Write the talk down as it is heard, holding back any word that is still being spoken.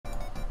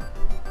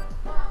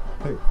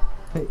hey,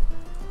 hey,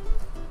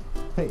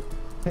 hey,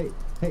 hey,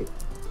 hey,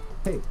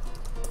 hey.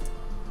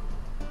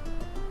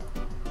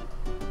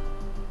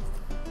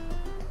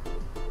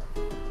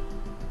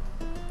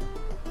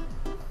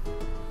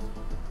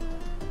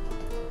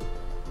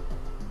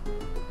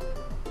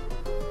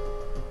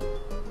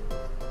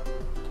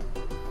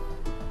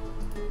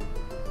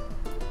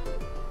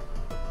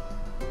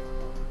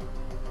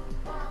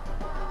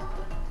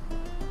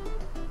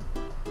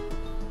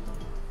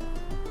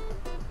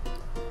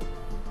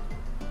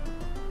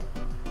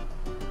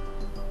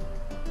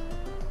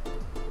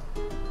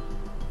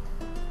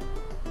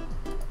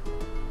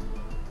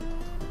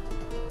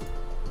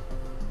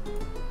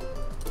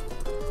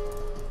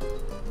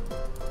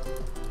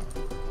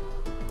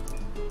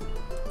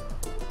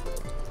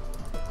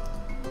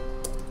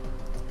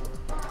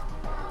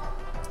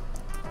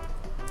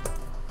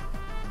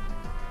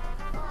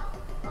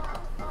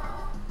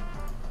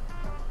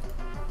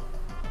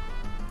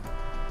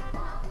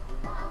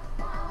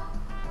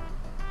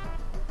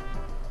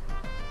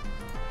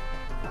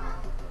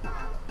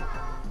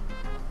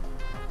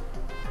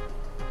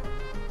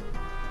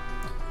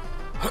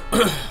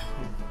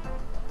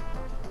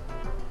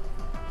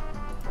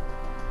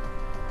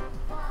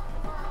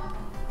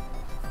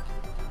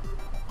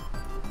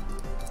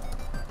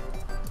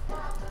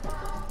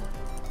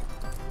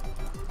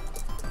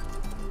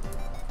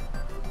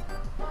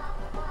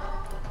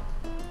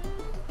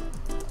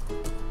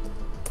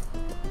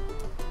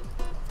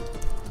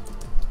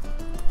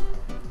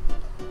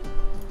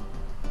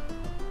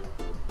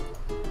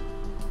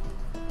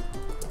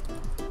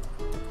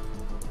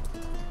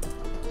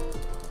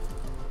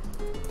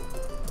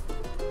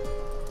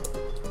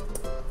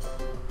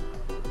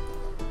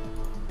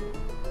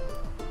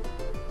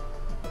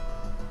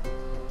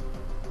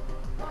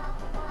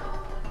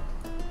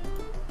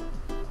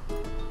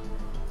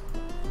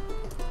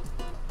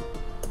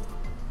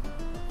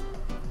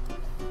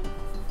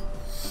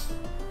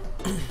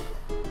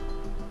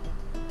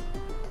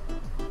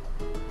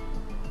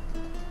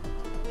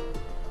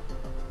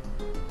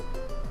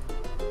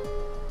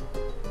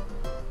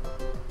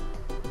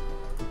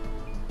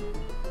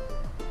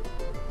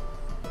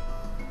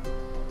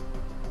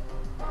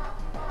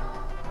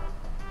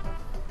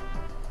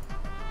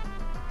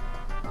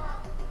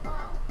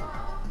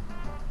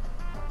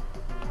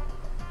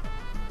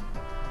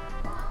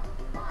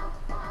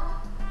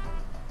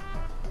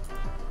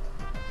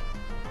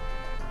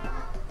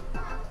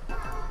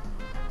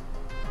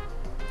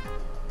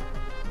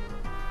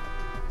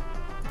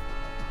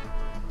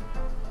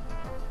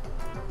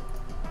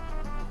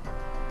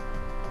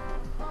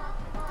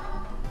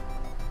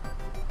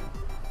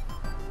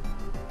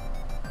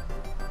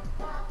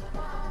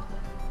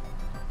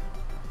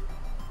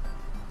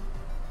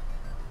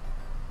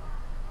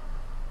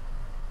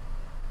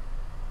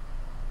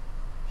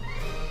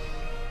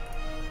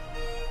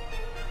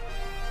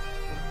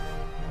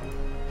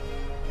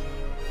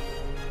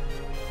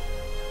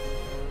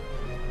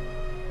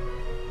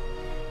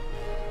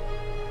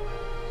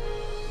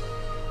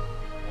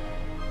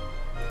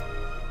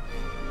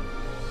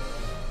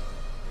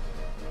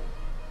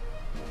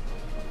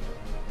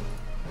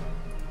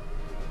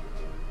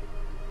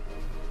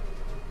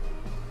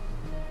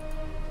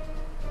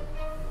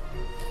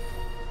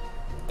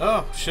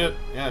 Oh, shit.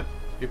 Yeah,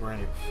 people are in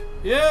here.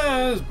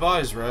 Yeah, his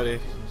body's ready.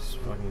 He's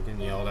fucking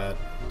getting yelled at.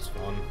 It's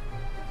fun.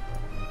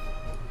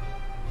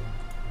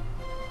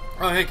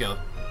 Oh, hey, Caleb.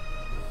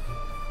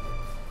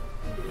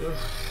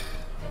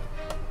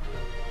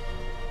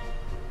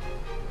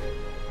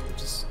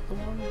 Just the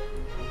one?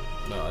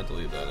 No, I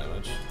deleted that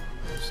image.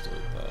 Just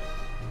delete that.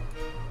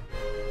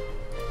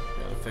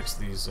 Gotta fix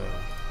these,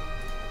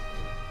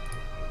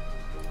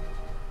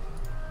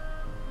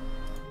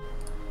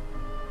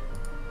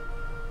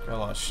 got a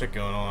lot of shit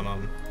going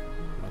on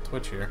my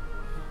Twitch here.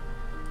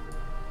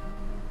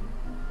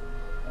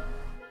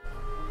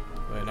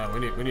 Wait, no,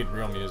 we need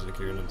real music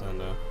here,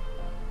 Nintendo.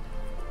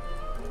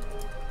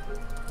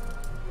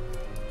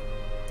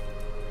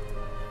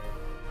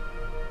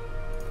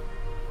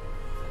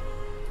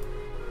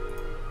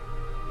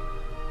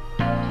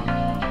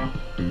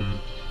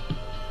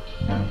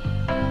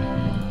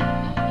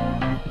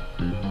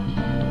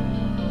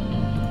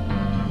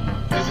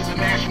 This is a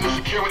national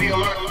security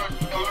alert.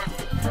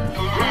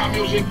 Ground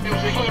music,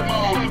 flip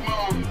mode,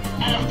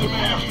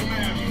 aftermath.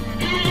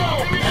 Here we go.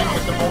 And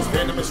with the most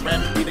venomous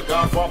rap, be the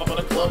godfather for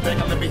the club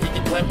banger. Let me hit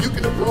your clap. You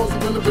can applause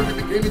from the very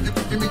beginning. You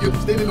can give me your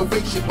standing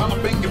ovation while I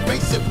bang your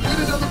face. If get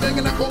another bang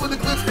and I call it a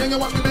cliffhanger,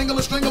 watch me bangle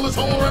a strangle this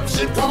whole rap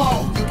shit. Come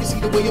on. You can see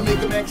the way I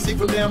make a max sick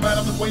from down right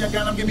up the way I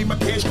got him. Give me my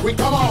cash quick.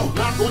 Come on.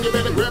 Knock on your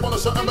better grab on or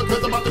something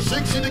because I'm about to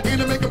shake shit again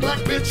to make a black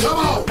bitch. Come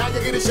on. Now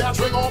you get a shot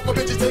ring off. The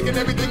bitches taking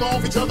everything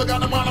off each other.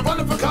 Got them while I'm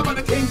running for cover.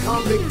 The King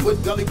Kong,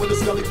 Bigfoot, Gully with a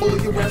scully full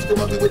of you raps.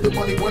 Still ugly with the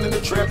money running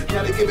the trap.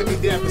 Now they giving me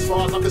death as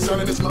far as I'm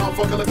concerned. This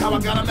motherfucker, look how I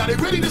got him. Now they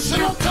ready to shit.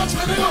 Don't touch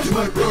me, nigga. You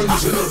might burn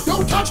this hell.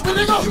 Don't touch me,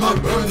 nigga. You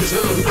might burn this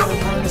hell. We got a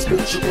lot in this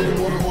bitch. You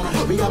gonna water on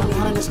her. We got a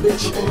lot in this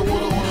bitch. You gonna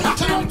water on her.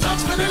 Don't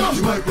touch me, nigga.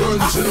 You might burn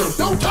this hell.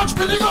 Don't touch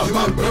me, nigga. You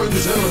might burn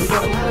this hell. We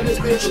got a lot in this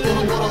bitch. You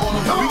gonna water on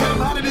her. We got a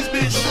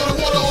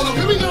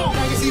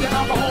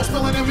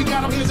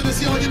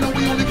see how you know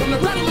we only come to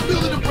rattle the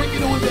building and break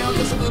it on down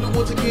just a little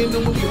once again.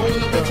 And when we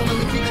holding the bitch on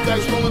and keep the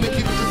dice rolling and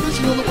keep it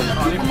traditional the way I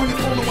keep my money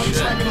flowing while you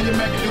smacking on your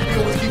Mac and we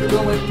always keep it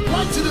going.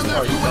 Right to the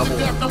left, you want the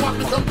death. Now watch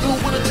me come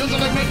through with a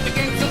chisel and make the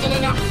game sizzle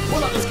and I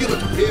pull out the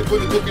skillet. Prepared for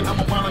the cooking. I'm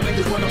a mile of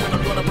niggas wondering when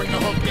I'm gonna bring the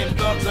hook in.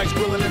 Thugs like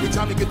grilling every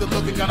time you get the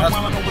looking. Got a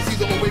mile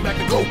overseas all the way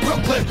back to go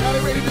Brooklyn. Got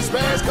it ready to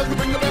spaz cause we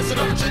bring the rest of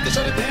them. Shit to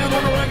shut it down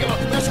on the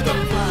regular. Mess with the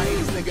fly.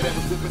 This nigga that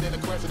was whipping in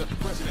the president.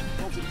 Most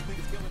of these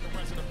niggas killing the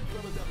rest of them.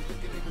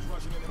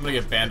 I'm gonna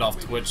get banned off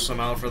Twitch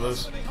somehow for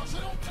this.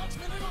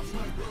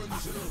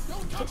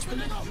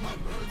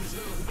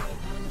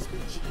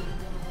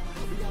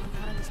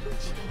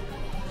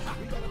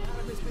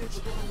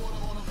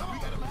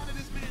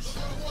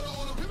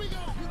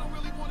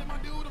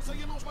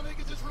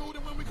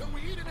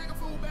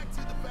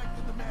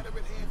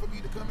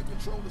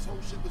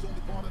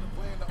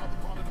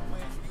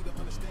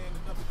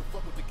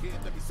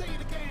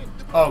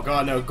 Oh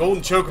god, no.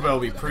 Golden Chocobo will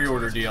be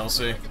pre-order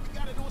DLC.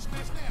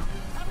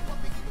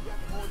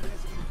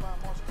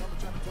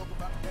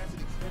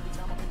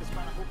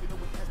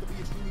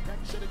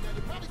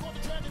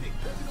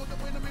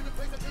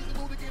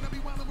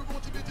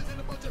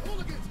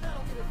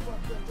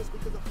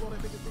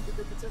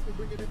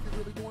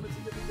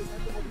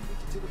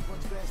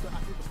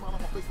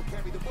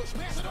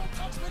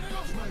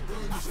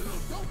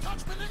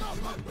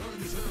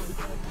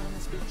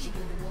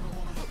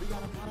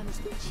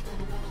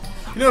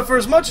 You know, for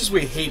as much as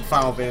we hate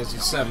Final Fantasy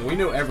VII, we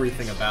know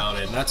everything about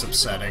it, and that's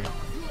upsetting.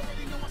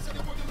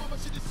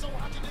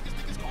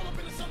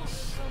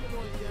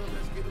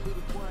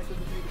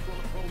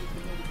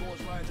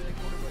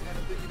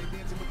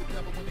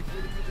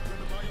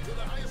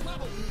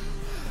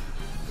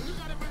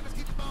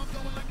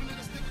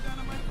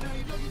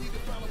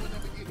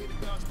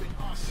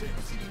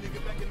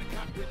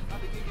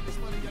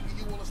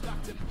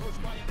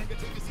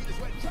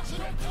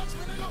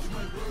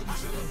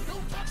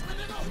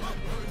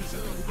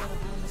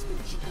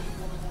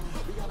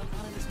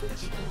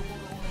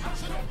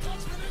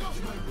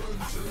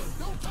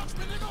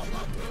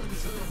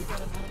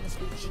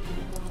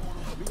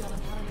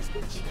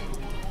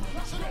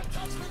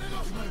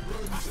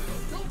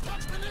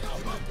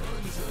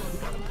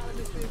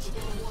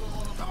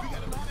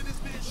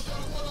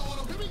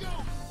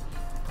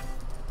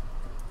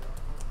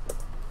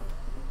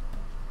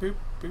 Boop,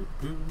 boop,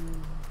 boop,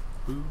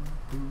 boop,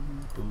 boop, boop,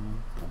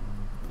 boop,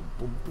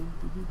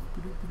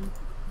 boop.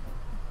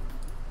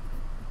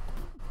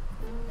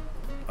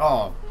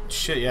 Oh,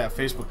 shit, yeah,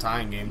 Facebook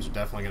tying games are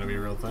definitely gonna be a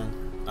real thing.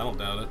 I don't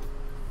doubt it.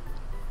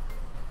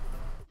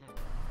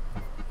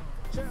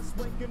 Just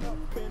waking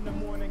up in the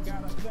morning,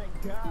 gotta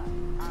thank God.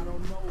 I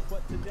don't know,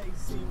 but today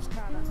seems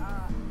kinda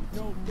odd.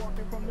 No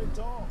barking from the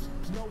dog,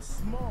 no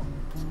smoke.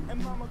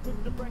 And mama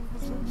cooked the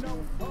breakfast with no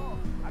pork.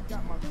 I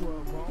got my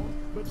grub on,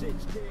 but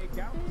didn't dig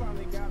out.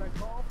 Finally got a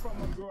call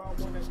from a girl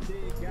I wanna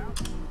dig out.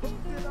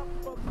 Hooked it up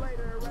for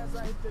later as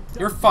I hit the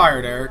You're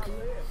fired, Eric.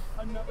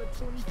 Another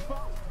 24.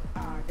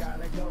 I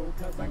gotta go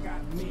cause I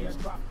got me a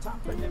drop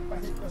top, and if I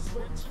hit the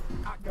switch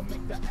I can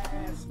make the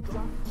ass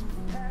drop.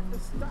 Had to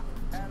stop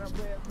at a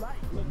red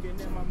light, looking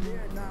in my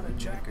mirror, not a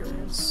jacker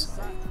in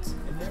sight,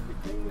 and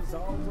everything was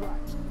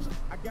alright.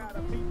 I got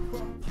a beat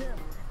from Kim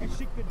and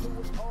she could do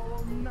it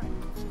all night.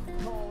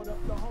 Called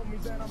up the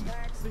homies and I'm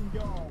asking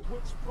y'all,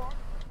 which part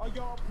are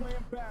y'all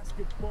playing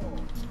basketball?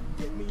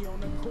 Get me on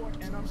the court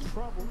and I'm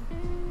troubled.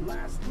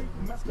 Last week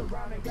messed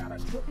around and got a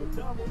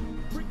triple-double.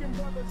 Freaking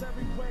brothers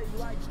every way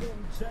like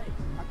MJ.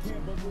 I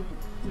can't believe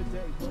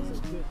today was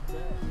a good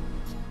day.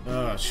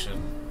 Oh, shit.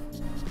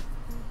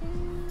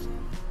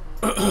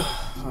 I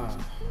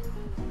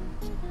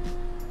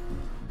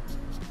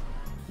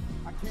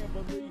can't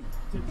believe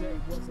today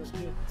was a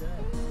good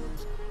day.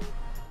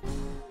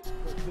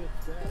 A good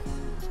day.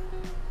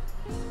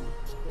 A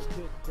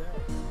good day.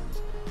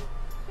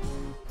 A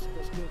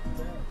good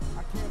day.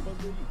 I can't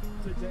believe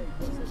today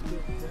was a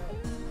good day.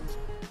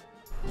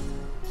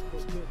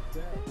 A good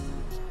day.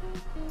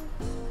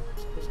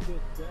 A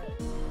good day.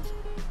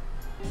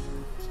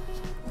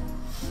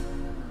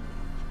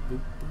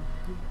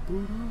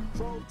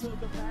 Drove to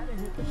the pad and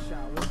hit the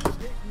shower.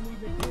 Didn't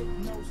even get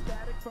no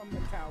static from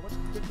the cowards.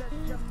 Cause just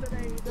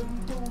yesterday, them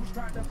fools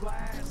tried to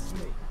blast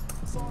me.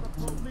 Saw the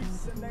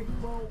police and they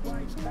rolled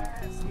right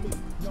past me.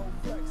 No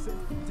flexing,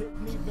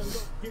 didn't even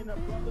look in a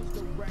brother's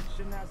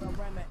direction as I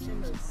ran the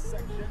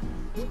intersection.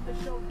 With the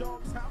show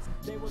dog's house,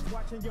 they was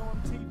watching your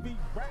MTV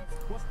raps.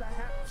 What's the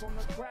haps on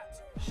the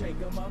craps?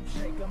 Shake 'em up,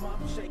 shake 'em up,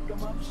 shake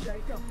 'em up,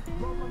 shake 'em.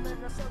 Roll 'em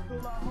in a circle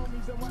of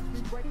homies and watch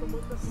me break 'em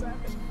with the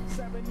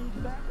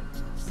 7-11,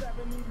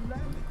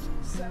 7-11,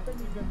 7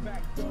 even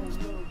back door,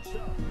 little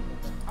Joe.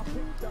 I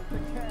picked up the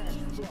cash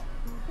flow.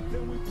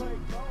 Then we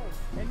played golf,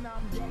 and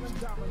I'm yelling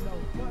domino.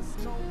 Plus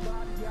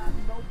nobody I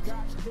know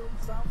got killed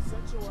South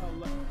Central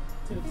LA.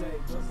 Today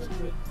was a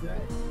good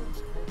day.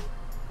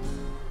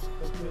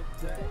 A good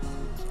day.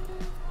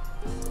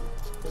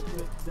 A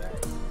good day.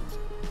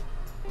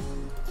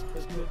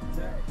 A good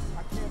day.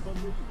 I can't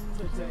believe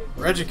today.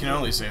 Reggie can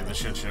only save the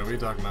shit show. What are you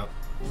talking about?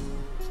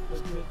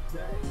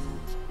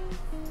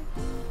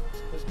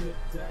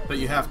 But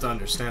you have to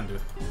understand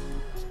it.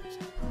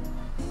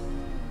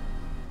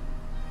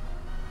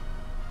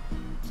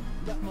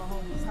 Left my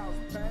homie's house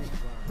paid.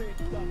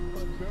 Picked up a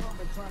girl,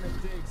 been trying to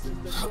dig since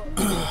the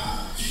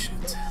Shit.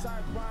 It's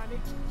ironic.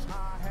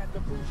 I had the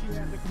boo, she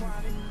had the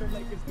chronic. The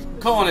Lakers beat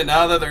the Calling it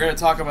now that they're gonna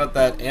talk about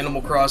that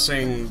Animal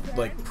Crossing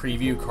like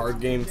preview card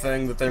game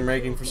thing that they're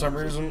making for some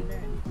reason.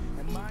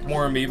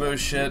 More amiibo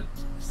shit.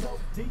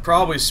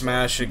 Probably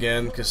Smash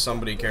again because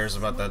somebody cares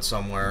about that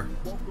somewhere.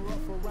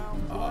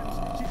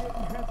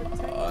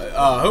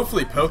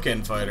 Hopefully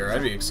Pokken Fighter.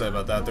 I'd be excited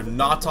about that. They're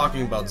not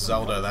talking about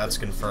Zelda. That's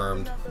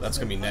confirmed. That's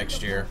gonna be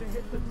next year.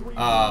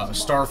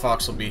 Star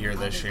Fox will be here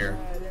this year.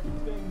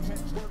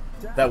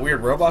 That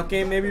weird robot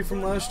game maybe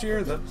from last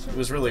year? That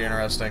was really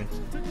interesting.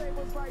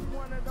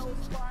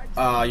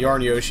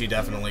 Yarn Yoshi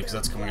definitely, because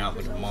that's coming out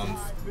in like a month.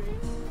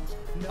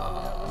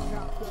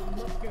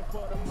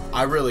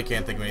 I really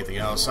can't think of anything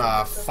else.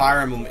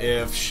 Fire Emblem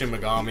If, Shin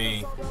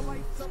Megami,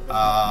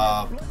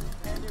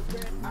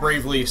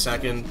 Bravely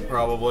Second,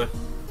 probably.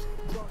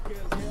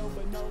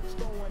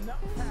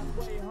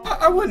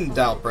 I wouldn't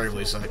doubt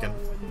Bravely Second.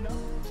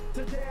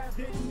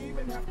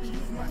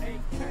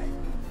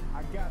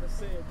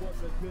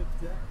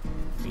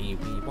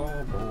 Beep, beep,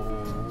 bo,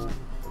 bo,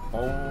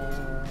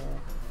 bo.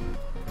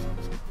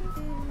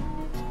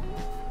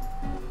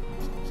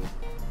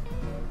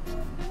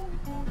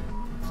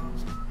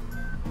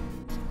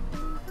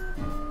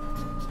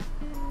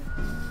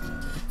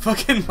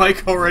 Fucking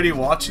Mike already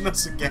watching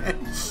us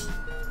again.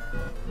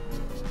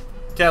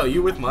 Cal,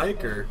 you with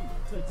Mike or?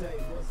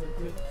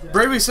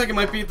 Bravely Second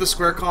might be at the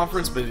Square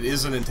conference, but it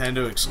is a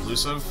Nintendo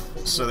exclusive,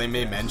 so they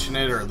may mention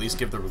it or at least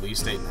give the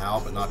release date now,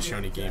 but not show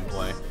any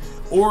gameplay,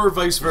 or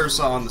vice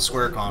versa on the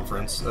Square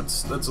conference.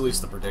 That's at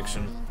least the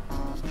prediction.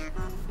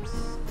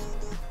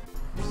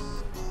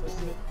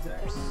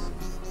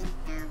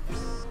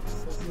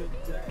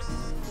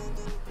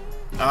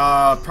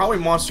 Probably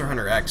Monster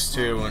Hunter X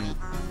too,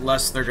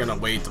 unless they're gonna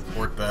wait to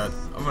port that.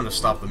 I'm gonna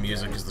stop the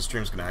music because the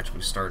stream's gonna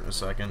actually start in a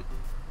second.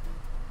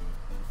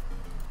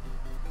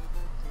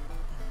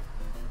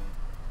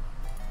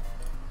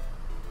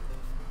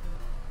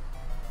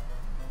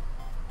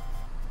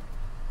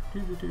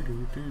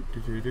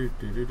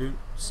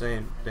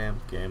 Same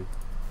damn game.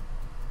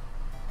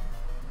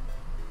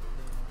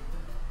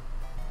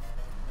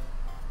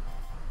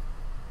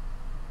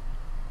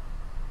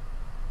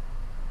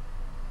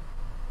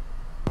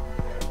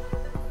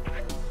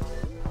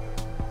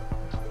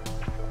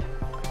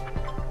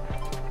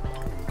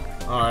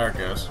 Oh, there it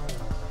goes.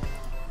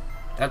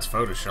 That's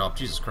Photoshop,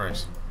 Jesus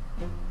Christ.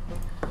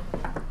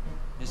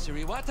 Mr.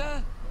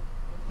 Iwata?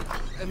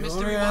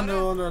 Mr. I Iwata?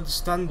 don't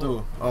understand.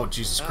 Oh,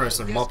 Jesus Christ,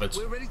 they're Yes, Muppets.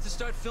 we're ready to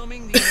start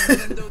filming the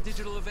Nintendo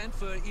digital event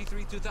for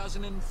E3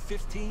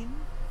 2015.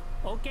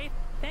 Okay,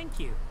 thank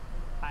you.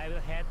 I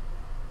will head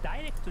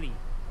directly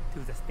to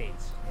the stage.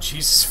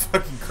 Jesus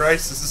fucking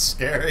Christ, this is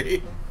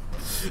scary.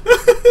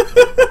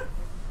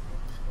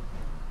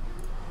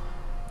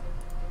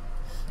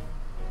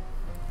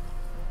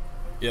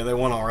 Yeah, they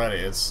won already.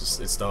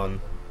 It's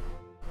done.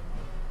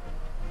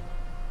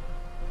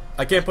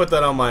 I can't put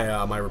that on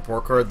my my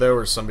report card though,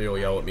 or somebody will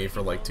yell at me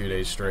for like 2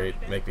 days straight,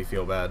 make me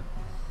feel bad.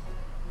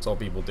 That's all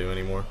people do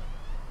anymore.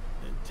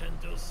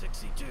 Nintendo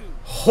 62.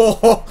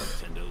 Oh.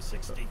 Nintendo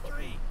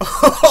 63.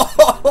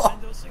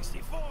 Nintendo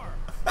 64.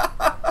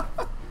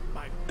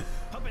 My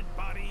puppet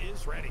body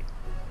is ready.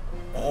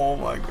 Oh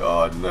my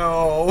God,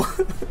 no!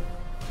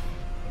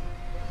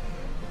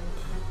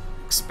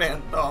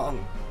 Expand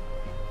dong.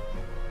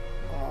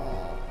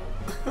 Oh.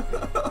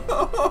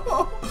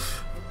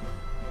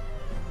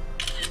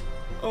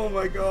 Oh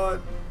my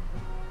God.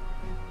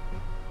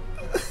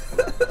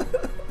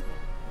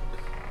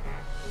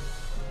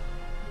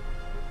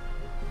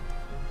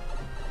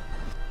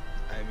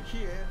 I'm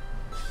here.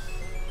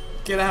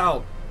 Get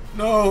out.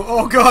 No.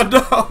 Oh God,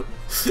 no.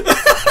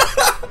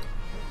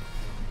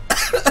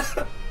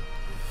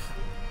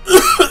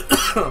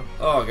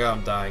 Oh God,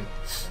 I'm dying.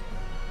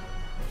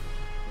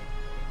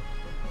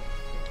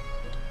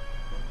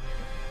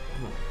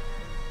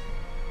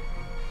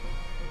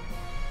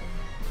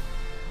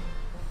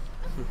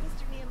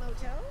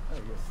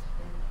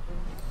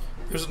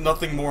 There's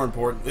nothing more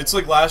important. It's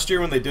like last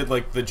year when they did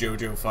like the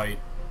JoJo fight.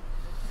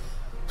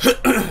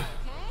 Okay,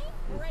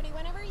 ready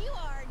whenever you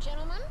are,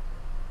 gentlemen.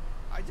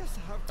 I just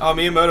have to. Oh,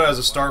 Miyamoto has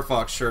a Star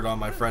Fox shirt on.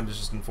 My friend has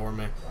just informed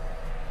me.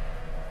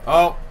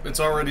 Oh,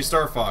 it's already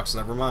Star Fox.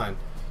 Never mind.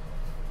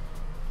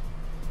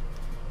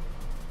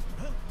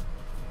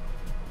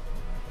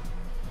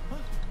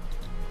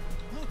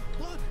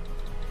 Look.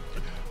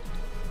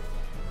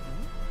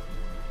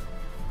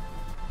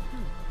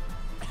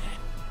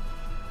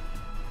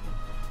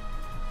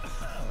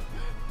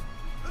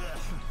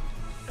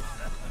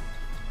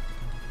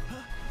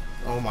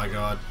 Oh my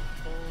God.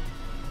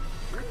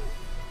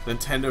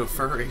 Nintendo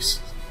furries.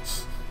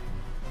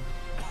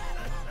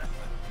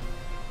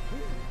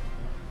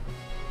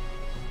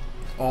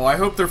 Oh, I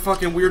hope they're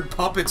fucking weird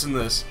puppets in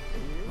this.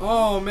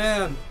 Oh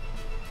man.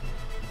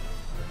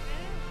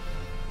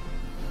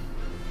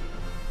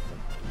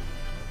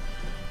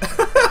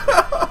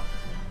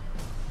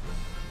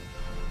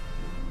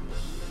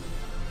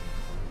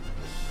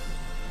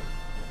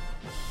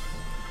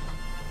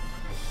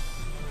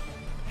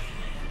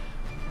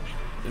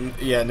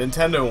 Yeah,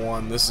 Nintendo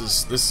won. This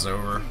is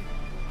over.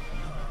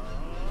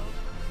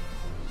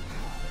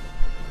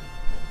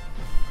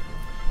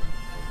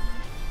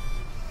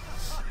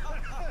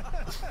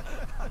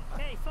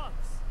 Hey, Fox,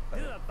 do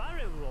a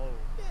barrel roll.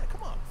 Yeah,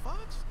 come on,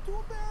 Fox. Do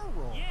a barrel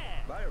roll.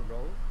 Yeah. Barrel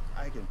roll?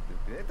 I can do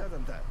better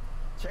than that.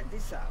 Check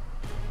this out.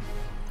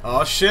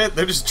 Oh shit,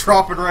 they're just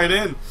dropping right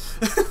in.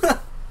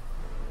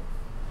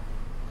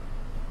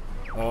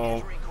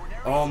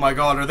 Oh my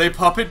god, are they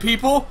puppet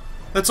people?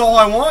 That's all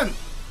I want.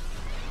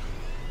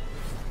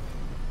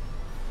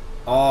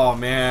 Oh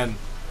man.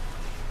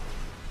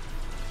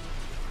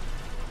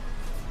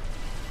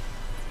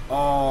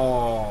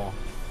 Oh.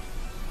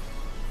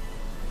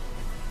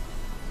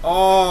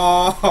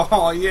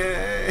 Oh,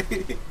 yay.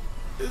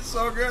 It's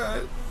so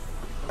good.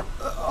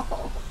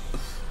 Oh.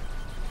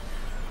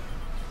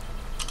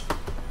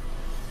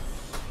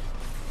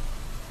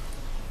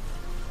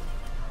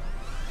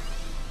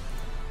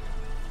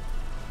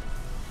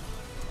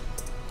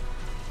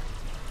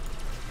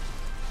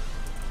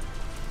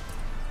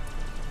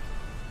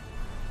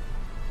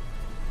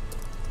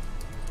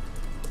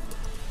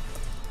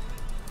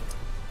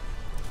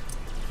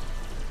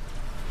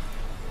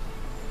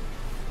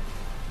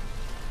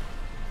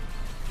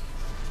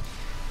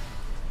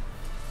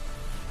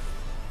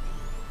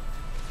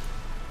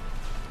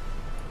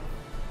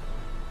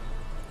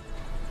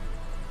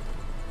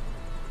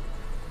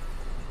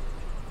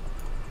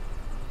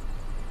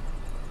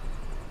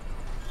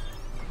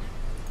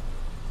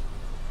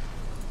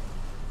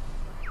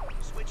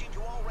 Switching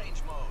to all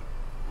range mode.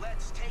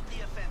 Let's take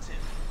the offensive.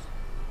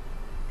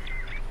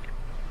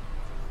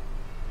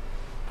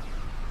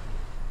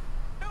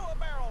 Do a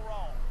barrel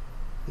roll.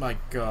 My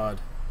god.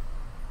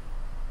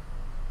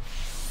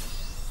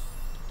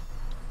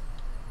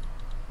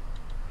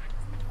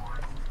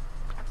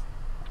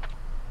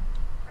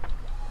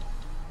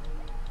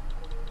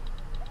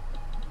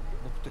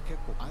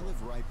 I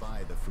live right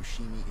by the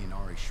Fushimi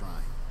Inari Shrine.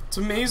 It's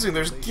amazing,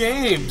 there's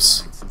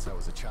games! Since I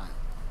was a child.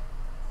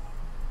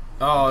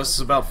 Oh, this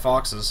is about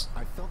foxes.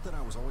 I felt that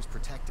I was always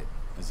protected,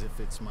 as if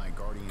it's my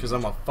guardian. Because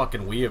I'm a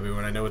fucking weeaboo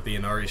and I know what the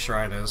Inari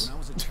Shrine is. When I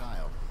was a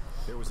child,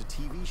 there was a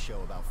TV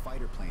show about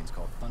fighter planes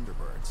called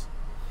Thunderbirds.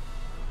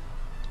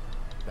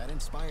 That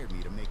inspired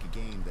me to make a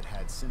game that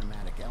had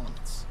cinematic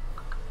elements,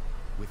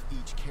 with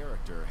each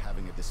character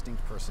having a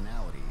distinct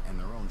personality and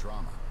their own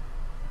drama.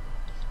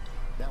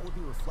 That would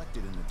be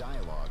reflected in the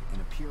dialogue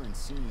and appear in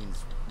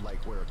scenes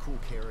like where a cool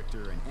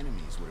character and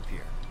enemies would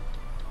appear.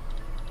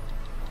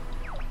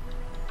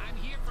 I'm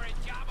here for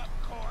a job, of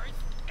course,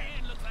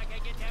 and looks like I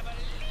get to have a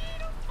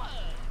little fun.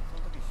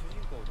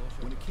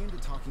 When it came to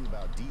talking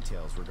about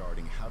details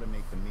regarding how to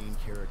make the main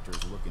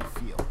characters look and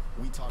feel,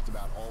 we talked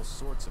about all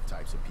sorts of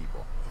types of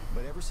people.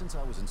 But ever since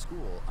I was in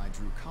school, I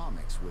drew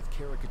comics with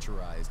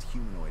caricaturized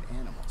humanoid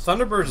animals.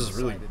 Thunderbirds is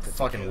really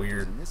fucking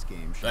weird.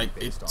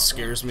 It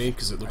scares me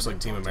because it looks like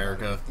Team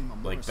America,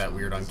 like that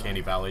weird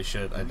Uncanny Valley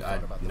shit. I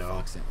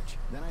know.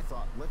 Then I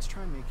thought, let's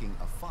try making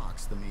a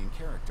fox the main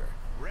character.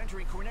 We're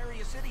entering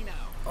Corneria City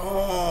now.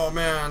 Oh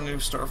man, new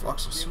Star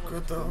Fox is so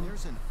good though. When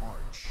there's an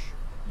arch,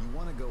 you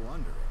want to go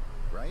under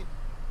it, right?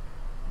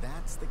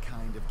 That's the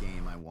kind of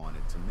game I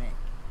wanted to make.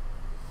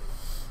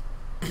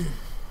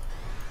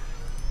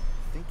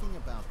 Thinking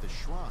about the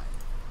shrine,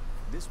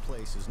 this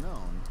place is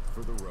known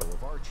for the row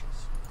of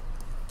arches.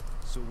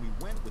 So we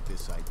went with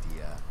this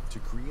idea to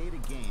create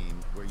a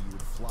game where you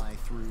would fly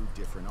through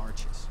different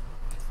arches.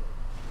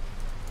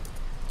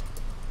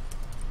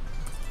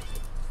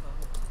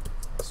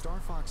 Star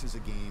Fox is a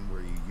game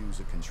where you use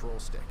a control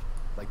stick,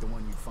 like the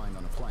one you'd find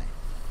on a plane.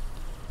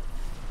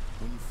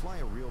 When you fly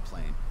a real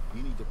plane,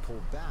 you need to pull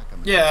back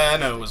on the I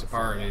know it was a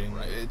party.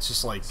 It's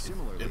just like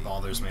it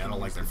bothers me. I don't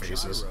like their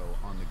faces. Gyro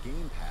on the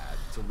gamepad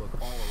to look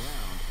all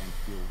around and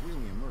feel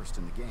really immersed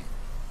in the game.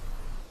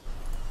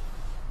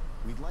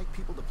 We'd like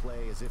people to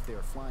play as if they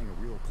are flying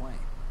a real plane.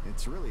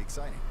 It's really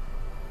exciting.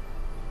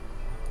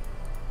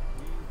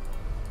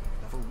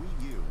 For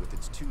Wii U, with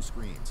its 2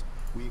 screens,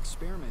 we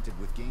experimented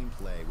with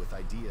gameplay with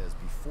ideas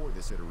before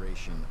this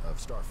iteration of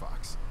Star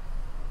Fox.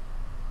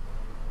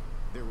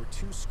 There were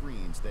 2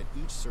 screens that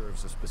each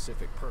serves a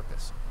specific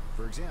purpose.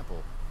 For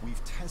example,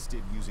 we've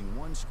tested using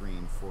one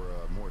screen for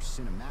a more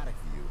cinematic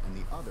view and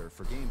the other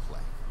for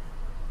gameplay.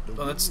 The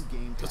Wii U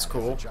gamepad has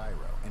cool. a gyro,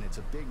 and it's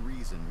a big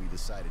reason we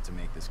decided to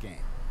make this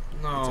game.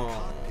 No. It's a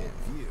cockpit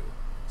view,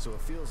 so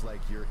it feels like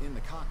you're in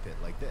the cockpit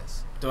like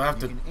this. Do I have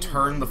to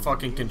turn the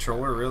fucking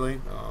controller, really?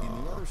 Oh.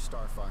 In the other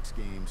Star Fox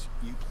games,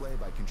 you play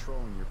by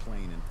controlling your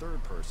plane in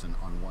third person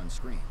on one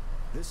screen.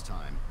 This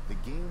time, the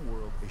game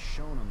world is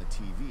shown on the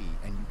TV,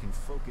 and you can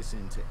focus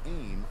in to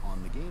aim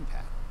on the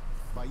gamepad.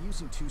 By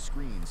using 2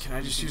 screens, can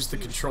I just use the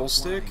control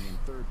stick? In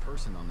third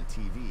person on the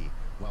TV,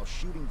 while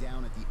shooting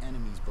down at the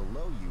enemies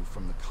below you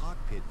from the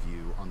cockpit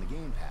view on the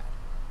gamepad.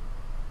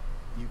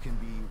 You can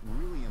be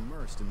really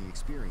immersed in the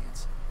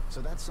experience, so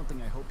that's something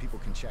I hope people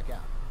can check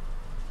out.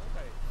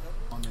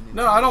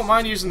 No, I don't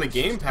mind using the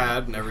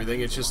gamepad and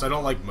everything. It's just I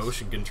don't like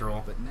motion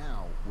control. But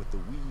now with the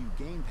Wii U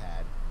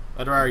gamepad,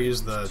 I'd rather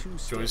use the two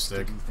sticks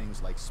joystick. to do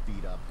things like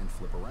speed up and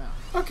flip around.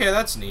 Okay,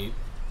 that's neat.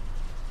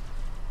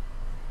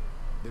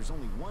 There's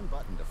only one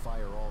button to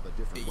fire all the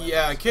different weapons.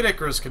 Yeah, Kid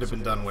Icarus could have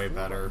been done way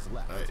better.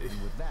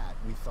 And with that,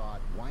 we thought,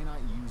 why not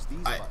use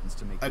these buttons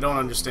to make I don't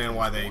understand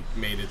why they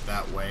made it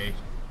that way.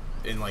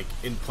 In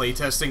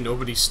playtesting,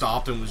 nobody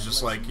stopped and was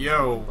just like,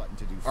 "Yo,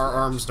 our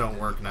arms don't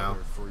work now."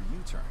 For a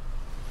U-turn.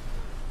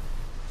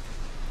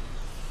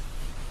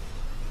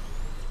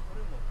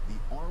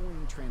 The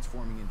R-Wing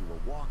transforming into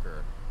a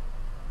walker,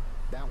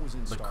 that was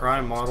in The Star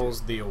crime Fox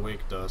models 2. the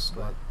awake dust.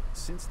 But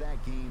since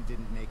that game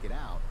didn't make it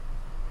out,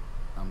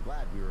 I'm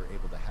glad we were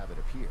able to have it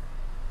appear.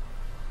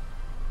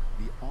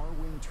 The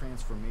R-Wing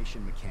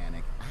transformation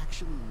mechanic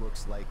actually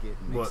looks like it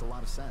makes a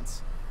lot of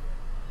sense.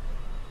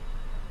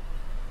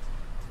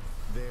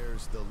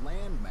 There's the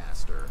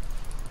Landmaster.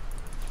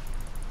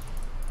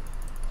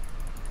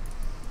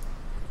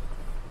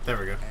 There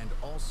we go. And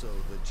also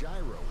the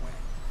Gyro Wing.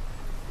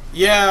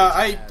 Yeah,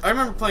 I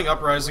remember playing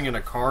Uprising in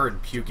a car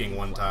and puking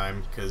one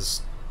time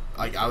because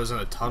I was in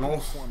a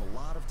tunnel.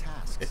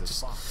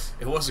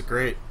 It wasn't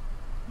great.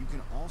 You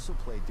can also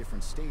play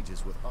different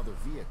stages with other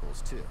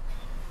vehicles too.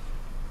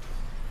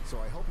 So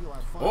I hope you'll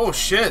have fun. Oh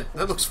shit,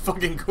 that looks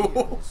fucking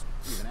cool.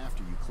 Even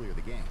after you clear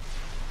the game.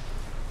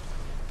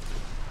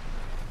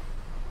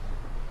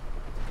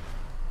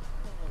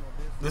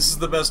 This is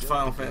the best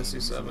Final Fantasy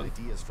VII.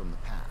 Ideas from the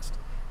past,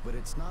 but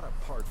it's not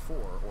a Part 4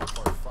 or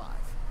Part 5.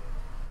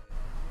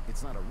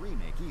 It's not a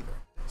remake either,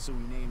 so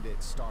we named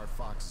it Star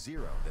Fox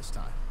Zero this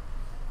time.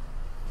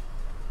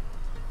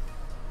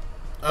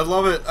 I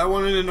love it. I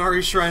wanted an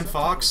Ari Shrine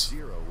Fox.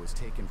 Zero was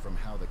taken from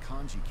how the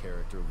kanji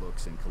character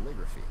looks in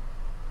calligraphy.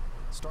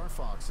 Star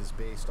Fox is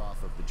based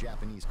off of the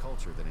Japanese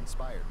culture that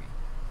inspired me,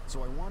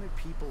 so I wanted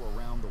people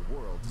around the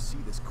world to see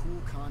this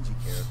cool kanji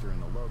character in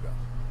the logo.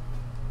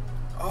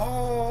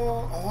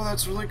 Oh,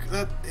 that's really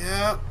good.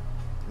 Yeah.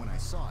 When I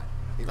saw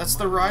it, that's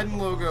the Raiden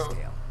logo.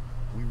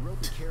 We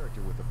wrote the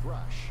character with a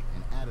brush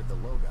and added the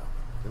logo.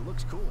 It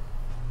looks cool.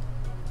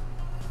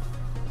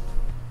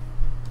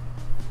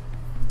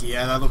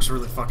 Yeah, that looks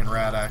really fucking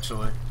rad,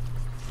 actually.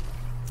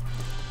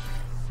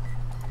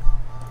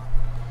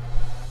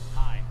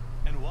 Hi,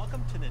 and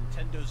welcome to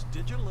Nintendo's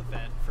digital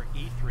event for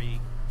E3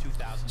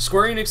 2000.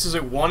 Square Enix is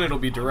at 1, it'll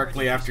be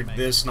directly after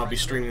this, and I'll be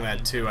streaming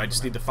that too. I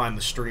just need to find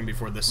the stream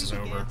before this is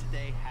over.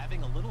 Today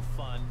having a little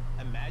fun,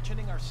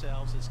 imagining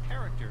ourselves as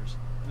characters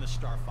in the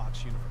Star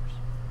Fox universe.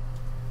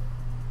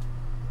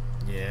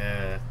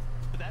 Yeah.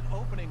 But that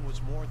opening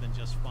was more than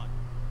just fun.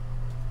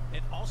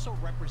 It also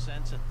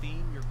represents a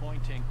theme you're going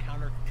to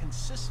encounter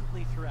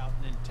consistently throughout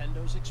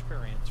Nintendo's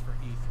experience for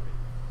E3.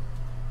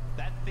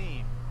 That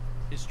theme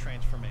is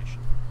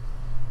transformation.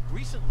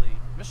 Recently,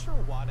 Mr.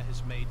 Iwata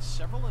has made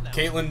several announcements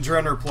Caitlyn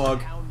Drenner plug.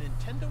 on how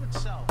Nintendo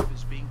itself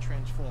is being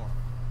transformed,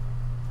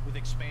 with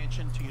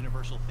expansion to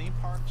Universal theme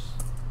parks,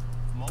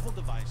 mobile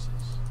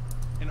devices,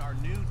 and our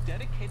new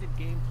dedicated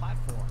game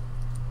platform,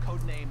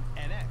 codenamed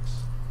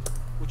NX,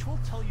 which we'll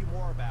tell you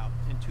more about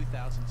in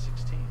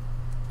 2016.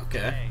 Okay.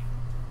 Today,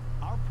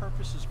 our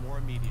purpose is more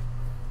immediate,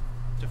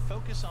 to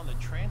focus on the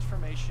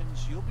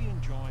transformations you'll be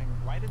enjoying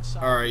right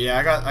inside. All right,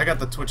 yeah, I got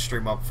the Twitch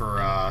stream up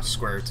for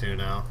Square 2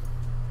 now.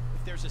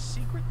 If there's a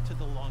secret to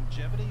the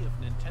longevity of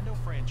Nintendo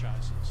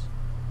franchises,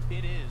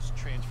 it is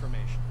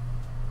transformation.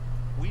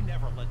 We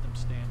never let them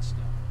stand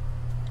still.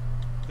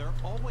 There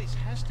always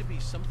has to be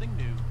something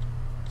new,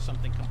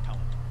 something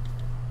compelling.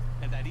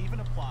 And that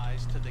even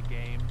applies to the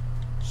game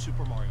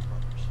Super Mario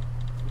Bros.,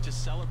 which is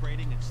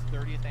celebrating its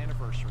 30th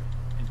anniversary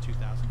in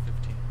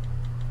 2015.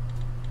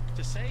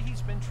 To say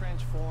he's been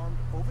transformed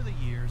over the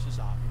years is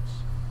obvious,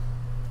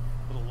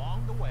 but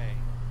along the way,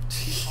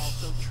 he's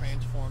also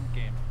transformed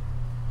gaming,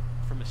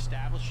 from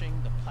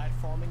establishing the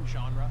platforming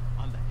genre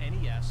on the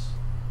NES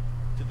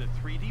to the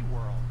 3D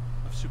world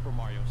of Super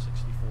Mario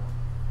 64.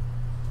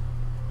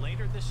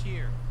 Later this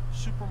year,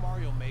 Super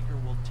Mario Maker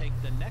will take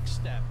the next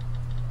step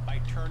by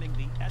turning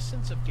the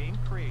essence of game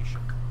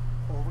creation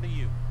over to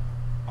you,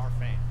 our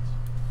fans.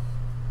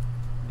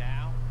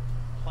 Now,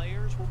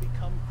 players will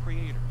become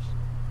creators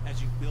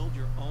as you build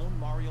your own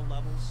Mario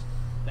levels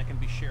that can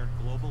be shared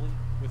globally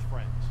with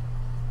friends.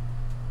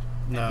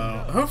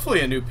 No,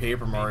 hopefully a new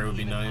Paper Mario would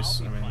be nice.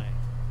 I mean, and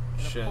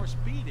shit. of course,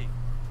 beating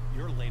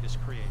your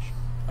latest creation.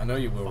 I know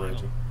you will, Finally,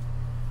 Reggie.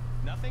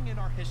 nothing in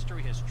our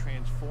history has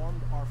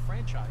transformed our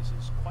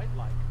franchises quite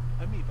like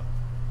Amiibo.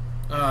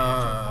 As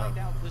you'll find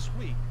out this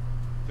week,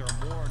 there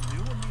are more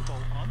new Amiibo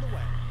on the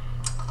way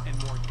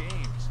and more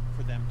games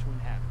for them to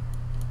inhabit.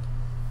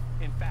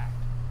 In fact,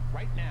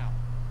 right now,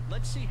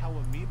 let's see how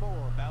Amiibo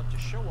are about to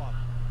show up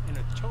in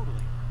a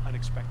totally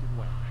unexpected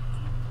way.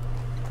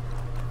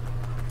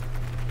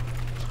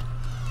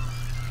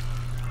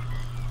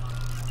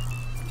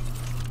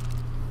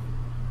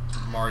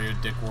 Mario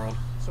Dick World.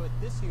 So at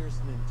this year's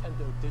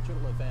Nintendo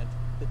digital event,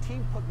 the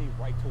team put me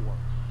right to work.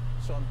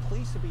 So I'm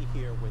pleased to be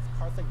here with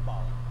Karthik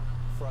Bala,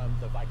 from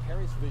the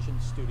Vicarious Vision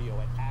studio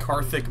at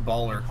Karthik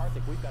Baller.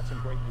 Karthik, we've got some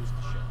great news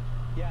to share.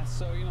 Yeah,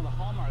 so, you know, the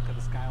hallmark of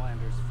the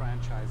Skylanders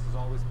franchise has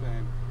always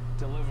been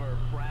deliver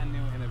brand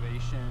new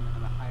innovation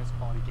and the highest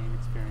quality game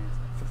experience.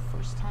 For the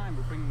first time,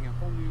 we're bringing a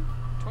whole new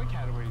toy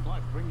category to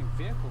life, bringing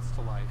vehicles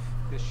to life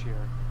this year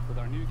with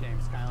our new game,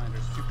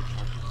 Skylanders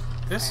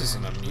Superchargers. This is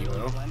an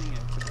amiibo. Really blending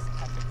it to this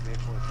epic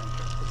vehicle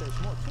adventure. But there's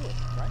more to it,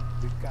 right?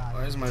 We've got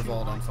Why is my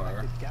vault on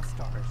fire? guest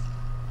stars.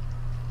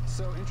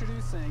 So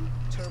introducing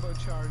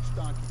turbocharged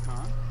Donkey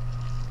Kong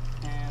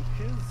and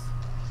his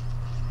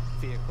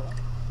vehicle,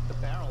 the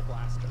Barrel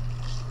Blaster.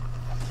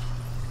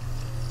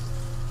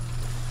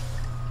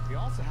 We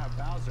also have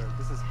Bowser.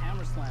 This is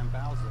Hammer Slam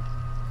Bowser.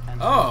 And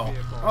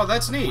oh,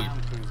 that's neat.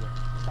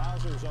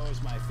 Bowser is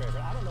always my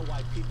favorite. I don't know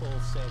why people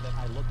say that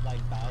I look like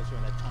Bowser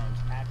and at times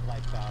act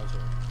like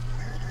Bowser.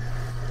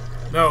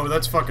 No,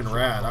 that's fucking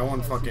rad. I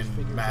want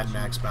fucking Mad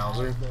Max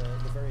Bowser.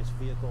 The various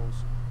vehicles.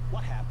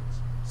 What happens?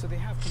 So they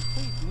have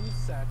complete move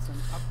sets and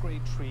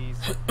upgrade trees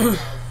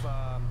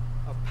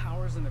of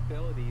powers and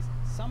abilities,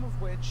 some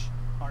of which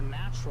are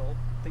natural,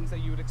 things that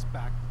you would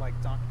expect, like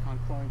Donkey Kong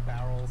throwing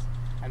barrels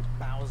and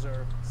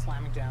Bowser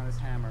slamming down his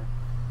hammer,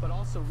 but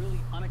also really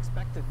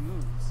unexpected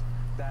moves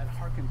that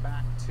harken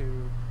back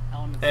to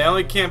elements. Hey, I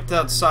only camped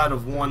outside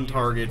of one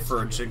target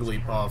for a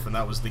Jigglypuff, and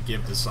that was to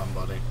give to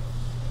somebody.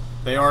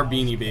 They are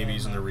Beanie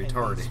Babies and they're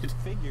retarded.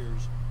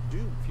 Figures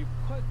do. If you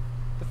put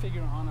the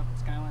figure on a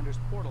Skylanders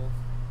portal,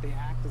 they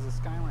act as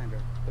a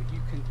Skylander, but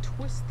you can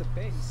twist the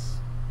base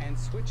and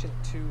switch it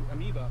to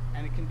Amiibo,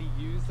 and it can be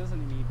used as an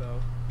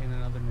Amiibo in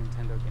another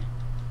Nintendo game.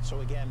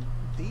 So again,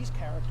 these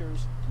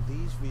characters,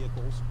 these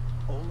vehicles,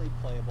 only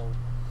playable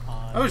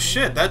on... Oh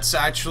shit, that's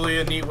actually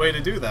a neat way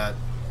to do that.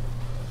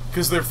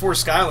 Because they're for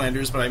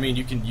Skylanders, but I mean,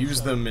 you can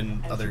use them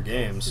in other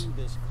games.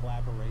 This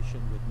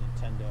collaboration with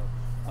Nintendo,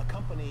 a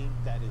company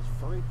that is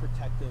very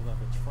protective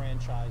of its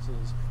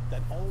franchises,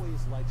 that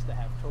always likes to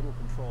have total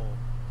control.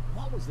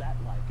 What was that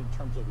like in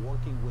terms of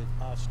working with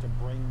us to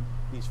bring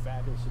these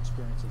fabulous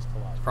experiences to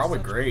life? Probably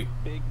Such great.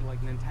 Big, like,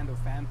 Nintendo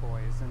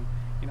fanboys, and,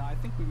 you know, I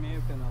think we may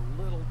have been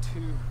a little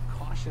too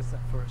cautious at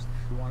first.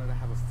 We wanted to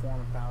have a form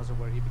of Bowser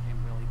where he became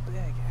really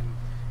big, and,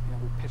 you know,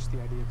 we pitched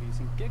the idea of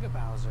using Giga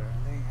Bowser,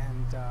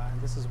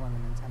 and this is when the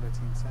Nintendo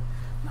team said,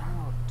 no,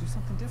 do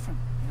something different,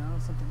 you know,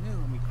 something new,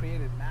 and we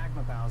created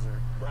Magma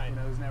Bowser, right, you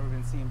know, who's never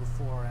been seen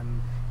before,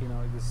 and, you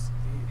know,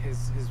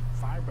 his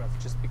fire breath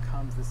just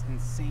becomes this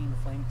insane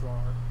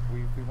flamethrower.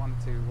 We wanted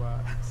to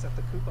set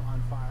the Koopa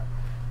on fire,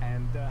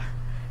 and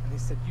they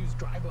said use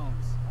dry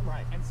bones,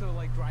 right, and so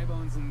like dry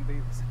bones, and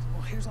they said,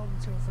 well, here's all the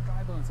material for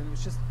dry bones, and it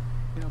was just,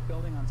 you know,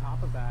 building on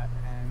top of that.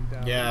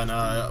 And yeah, and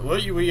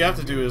what you have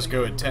to do is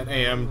go at 10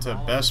 a.m. to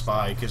Best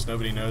Buy because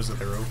nobody knows that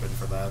they're open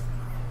for that.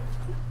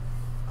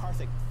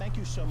 Karthik, thank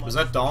you so much. Was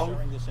that Dong? For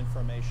sharing this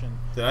information.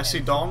 Did I see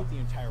Dong? The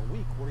entire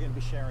week, we're going to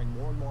be sharing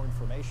more and more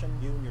information.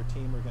 You and your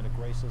team are going to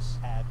grace us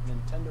at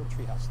Nintendo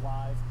Treehouse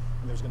Live,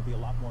 and there's going to be a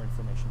lot more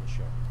information to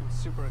share. I'm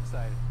super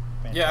excited.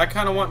 Fantastic. Yeah, I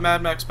kind of want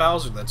Mad Max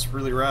Bowser. That's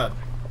really rad.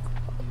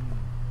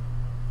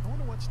 I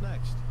wonder what's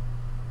next.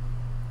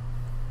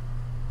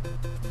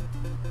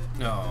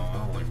 No, I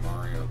don't like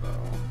Mario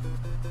though.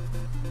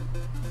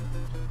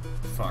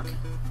 Fuck.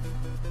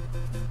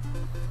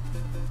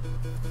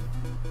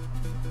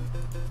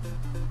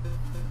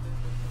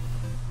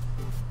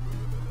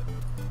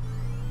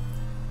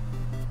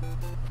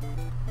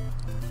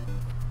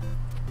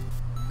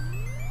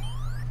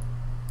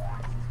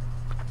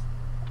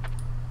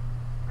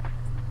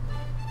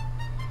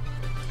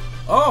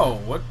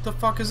 Oh, what the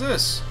fuck is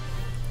this?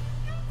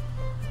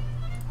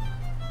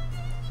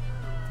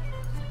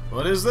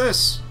 What is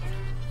this?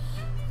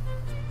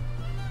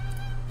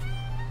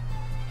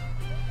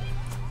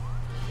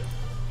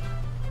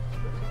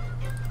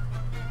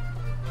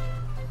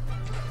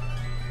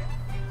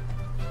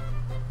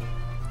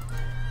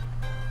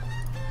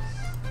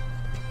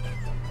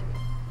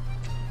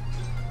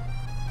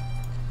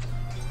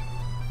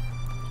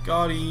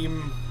 Got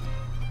him.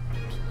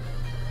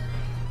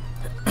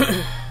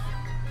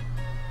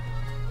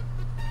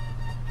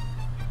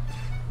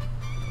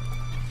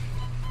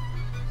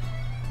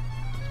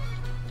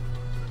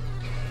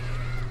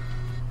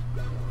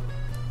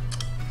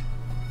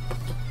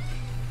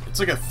 It's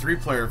like a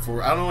 3-player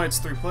I don't know why it's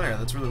 3-player.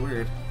 That's really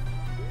weird.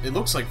 It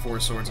looks like 4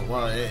 Swords a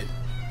lot.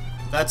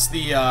 That's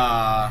the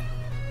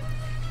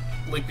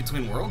Link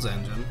Between Worlds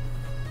engine.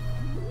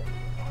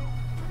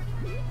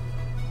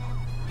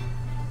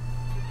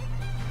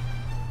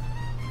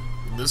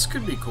 This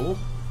could be cool.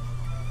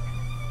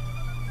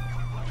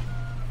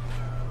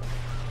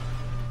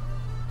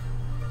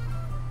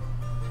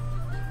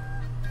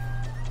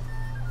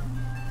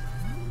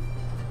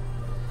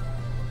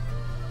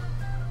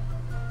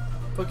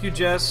 Fuck you,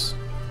 Jess.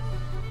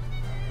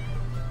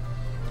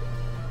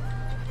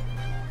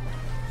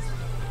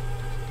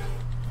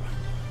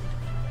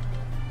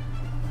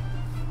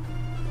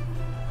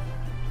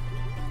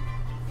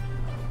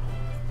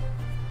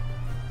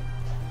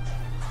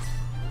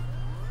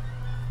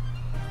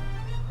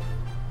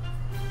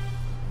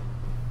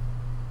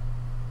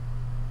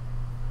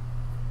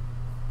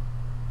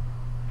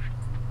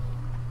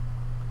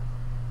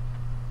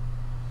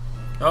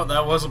 Oh,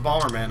 that was a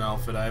Bomberman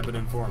outfit, I have been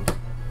informed.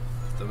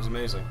 That was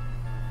amazing.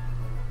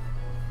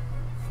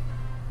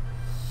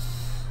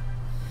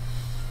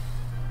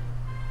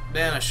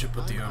 Man, I should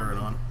put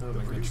deodorant on. That would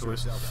have been a good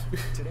choice.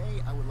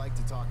 Today, I would like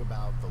to talk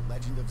about The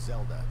Legend of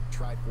Zelda: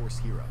 Triforce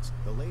Heroes,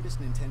 the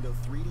latest Nintendo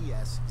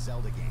 3DS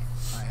Zelda game.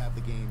 I have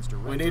the game's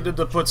director. We needed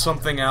to put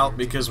something out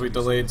because we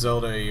delayed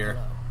Zelda a year.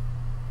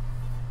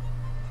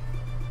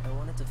 I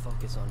wanted to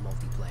focus on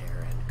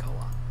multiplayer and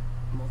co-op.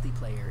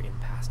 Multiplayer in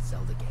past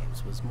Zelda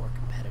games was more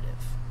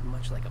competitive,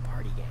 much like a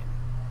party game.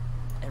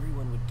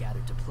 Everyone would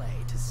gather to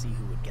play to see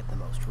who would get the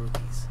most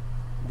rupees.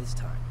 This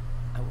time,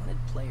 I wanted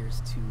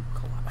players to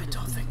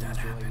cooperatively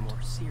enjoy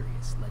more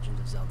serious Legend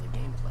of Zelda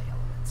gameplay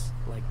elements,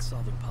 like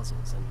solving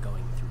puzzles and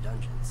going through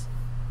dungeons.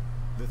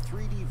 The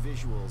 3D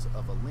visuals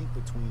of A Link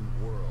Between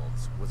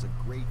Worlds was a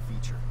great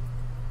feature,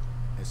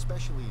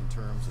 especially in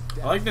terms of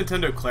depth. I like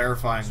Nintendo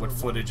clarifying what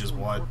footage is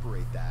what,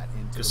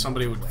 because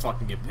somebody would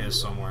fucking get pissed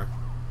somewhere.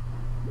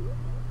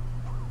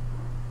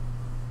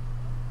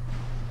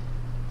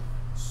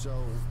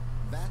 So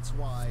that's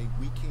why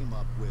we came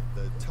up with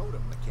the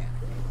totem mechanic.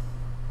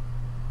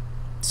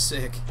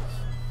 Sick.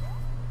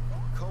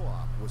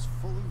 Co-op was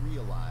fully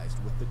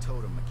realized with the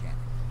totem mechanic.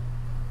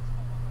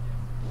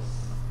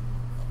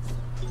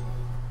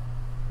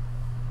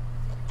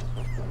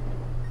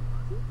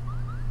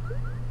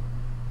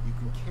 You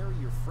can carry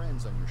your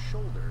friends on your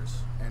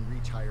shoulders and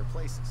reach higher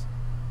places.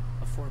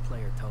 A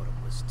 4-player totem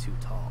was too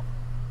tall,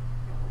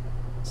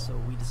 so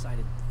we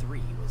decided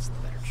 3 was the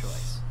better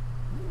choice.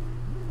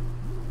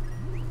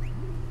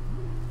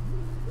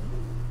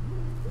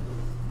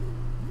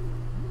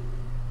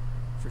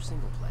 For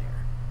single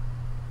player,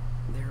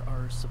 there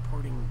are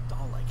supporting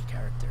doll-like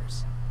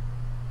characters.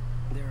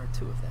 There are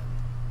 2 of them,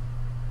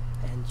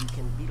 and you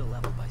can beat a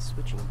level by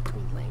switching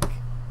between Link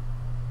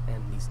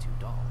and these 2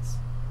 dolls.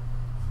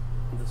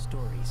 The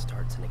story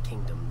starts in a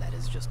kingdom that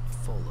is just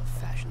full of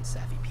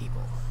fashion-savvy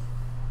people.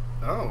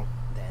 Oh.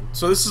 Then,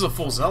 so this is a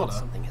full Zelda.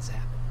 Something has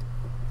happened.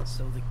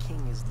 So the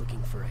king is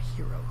looking for a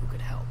hero who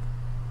could help.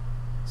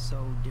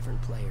 So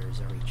different players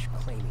are each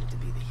claiming to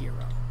be the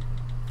hero.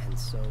 And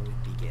so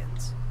it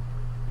begins.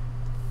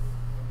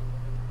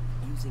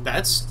 Using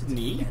That's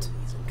neat.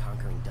 Enemies and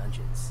conquering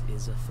dungeons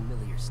is a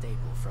familiar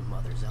staple from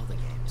other Zelda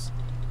games.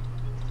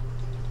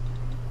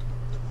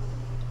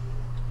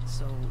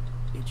 So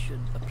it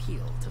should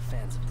appeal to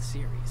fans of the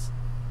series.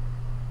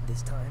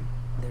 This time,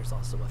 there's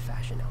also a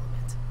fashion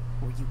element,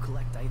 where you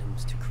collect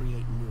items to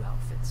create new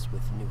outfits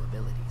with new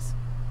abilities.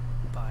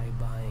 By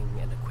buying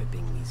and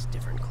equipping these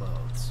different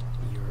clothes,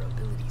 your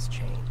abilities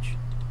change.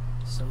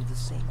 So the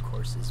same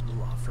courses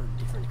will offer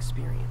different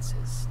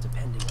experiences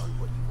depending on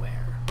what you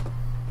wear.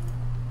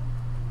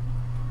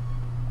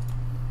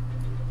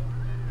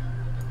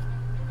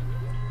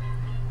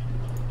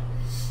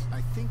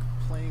 I think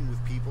playing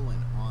with people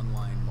in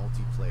online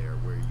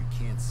multiplayer where you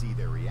can't see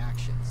their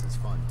reactions is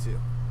fun too.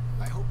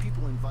 I hope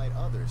people invite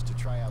others to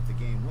try out the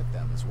game with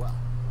them as well.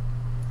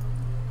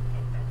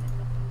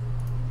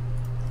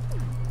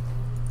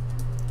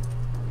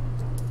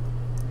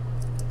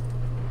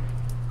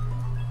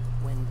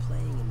 When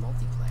playing in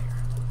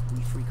multiplayer,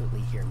 we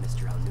frequently hear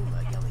Mr.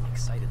 Aonuma yelling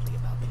excitedly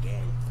about the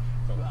game.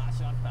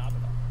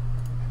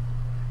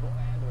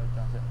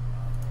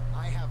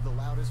 I have the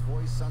loudest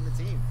voice on the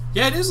team.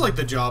 Yeah, it is like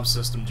the job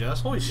system,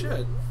 Jess. Holy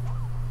shit.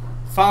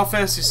 Final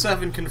Fantasy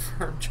VII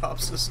confirmed job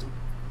system.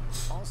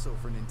 Also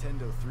for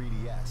Nintendo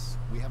 3DS,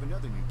 we have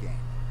another new game.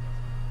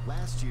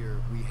 Last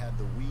year, we had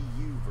the Wii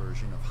U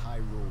version of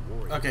Hyrule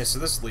Warriors. Okay, so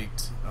this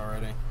leaked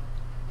already.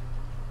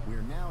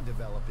 We're now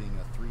developing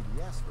a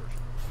 3DS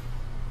version.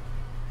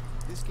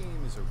 This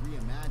game is a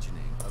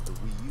reimagining of the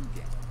Wii U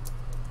game.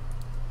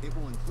 It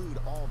will include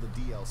all the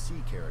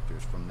DLC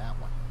characters from that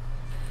one.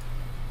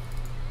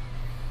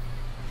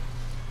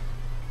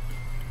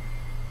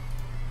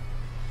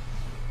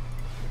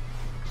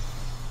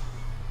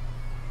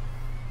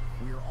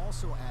 We are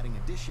also adding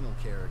additional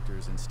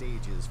characters and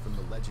stages from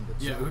the Legend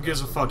of Zelda. Yeah, who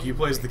gives a fuck? You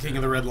plays the King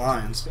of the Red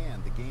Lions.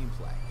 Expand the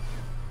gameplay.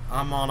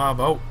 I'm on a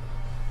boat.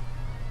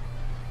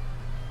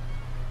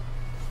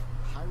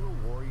 Hyrule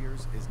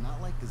Warriors is not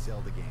like the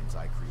Zelda games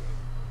I create.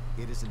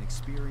 It is an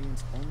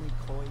experience only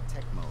Koei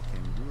Tecmo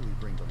can really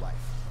bring to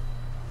life.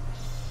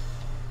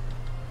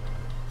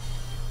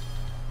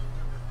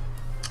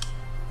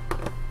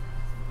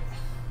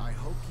 I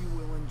hope you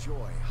will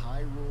enjoy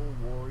Hyrule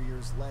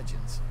Warriors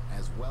Legends,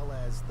 as well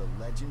as The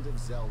Legend of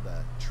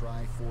Zelda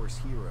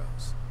Triforce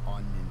Heroes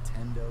on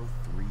Nintendo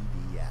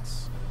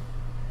 3DS.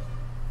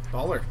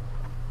 Baller.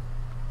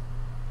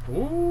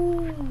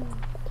 Ooh.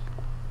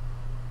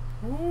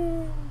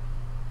 Ooh.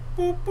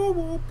 Boop, boop,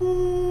 boop,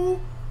 boop.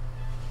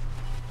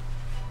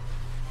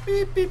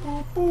 Beep, beep,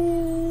 boop,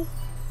 boop.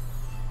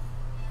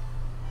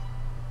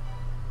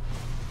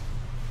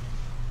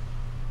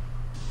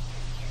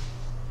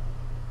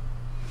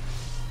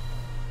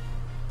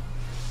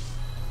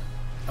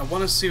 I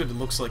want to see what it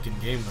looks like in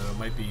game, though. It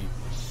might be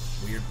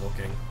weird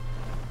looking.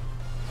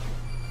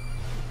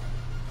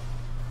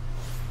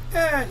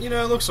 You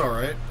know, it looks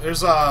alright.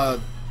 There's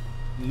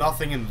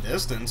nothing in the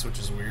distance, which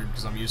is weird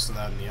because I'm used to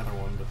that in the other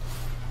one. But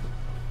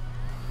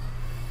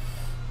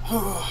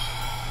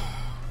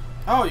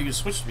oh, you can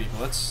switch to people.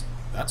 That's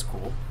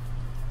cool.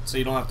 So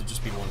you don't have to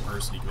just be one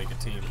person. You can make a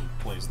team and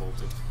play as the whole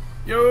team.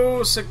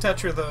 Yo, sick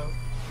Tetra though.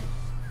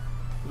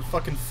 The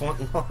fucking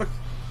flintlock.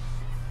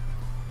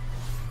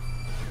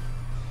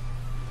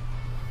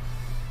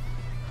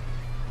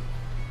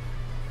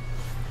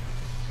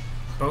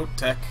 Boat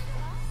tech.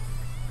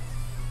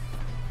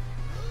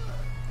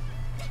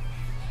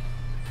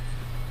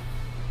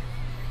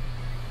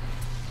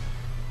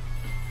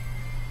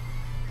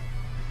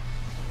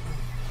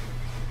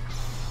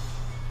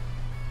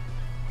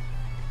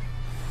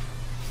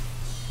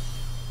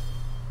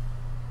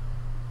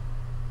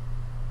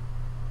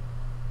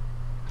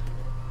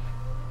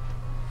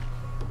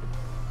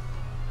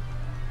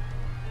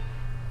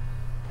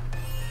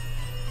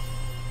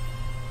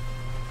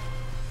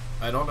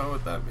 I don't know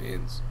what that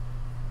means.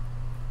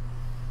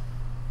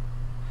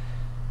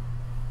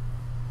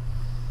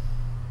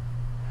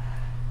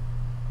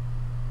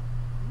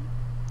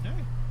 Hey.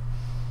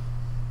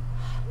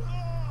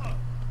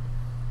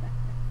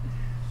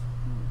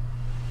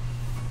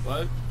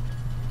 What?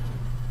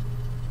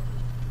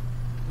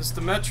 Is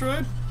the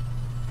Metroid?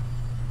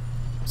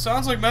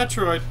 Sounds like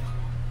Metroid.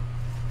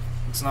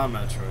 It's not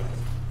Metroid.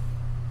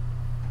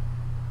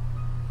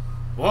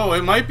 Whoa,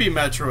 it might be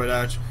Metroid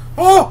actually.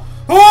 Oh!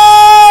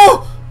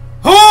 Oh!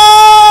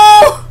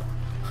 Oh!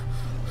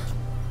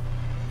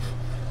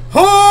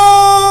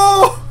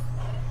 Oh!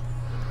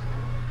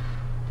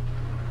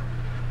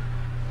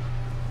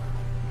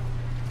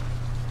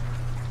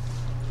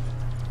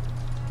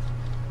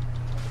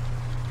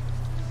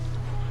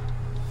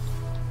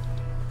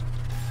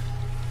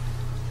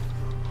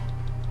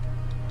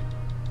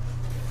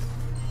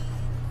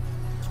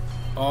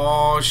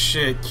 Oh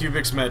shit,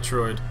 Cubics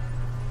Metroid.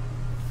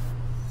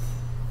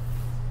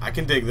 I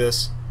can dig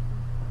this.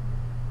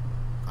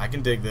 I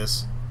can dig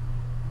this.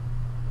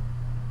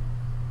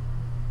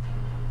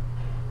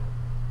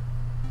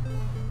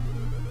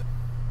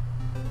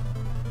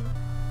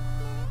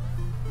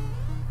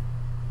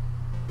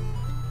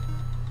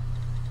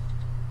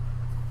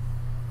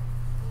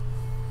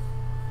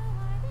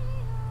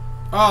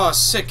 Oh,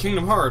 sick,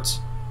 Kingdom Hearts.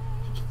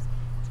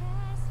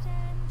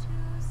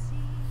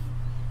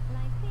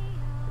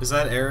 Is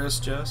that Eris,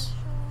 Jess?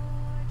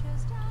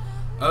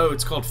 Oh,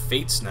 it's called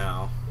Fates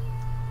now.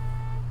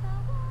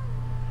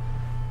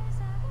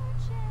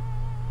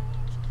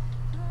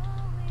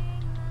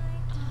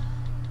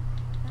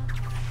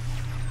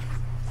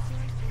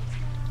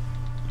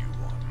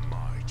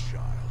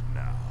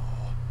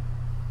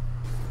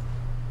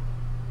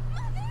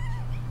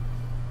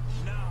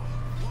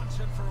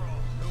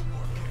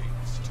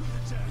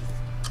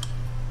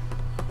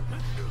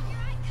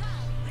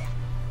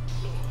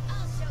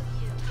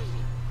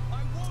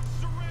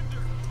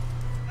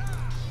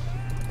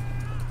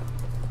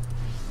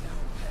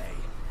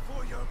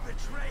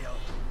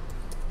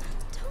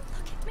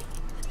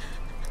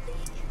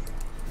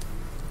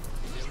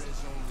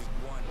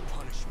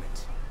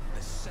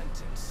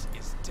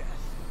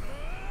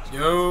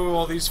 Yo,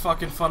 all these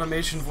fucking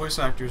Funimation voice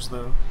actors,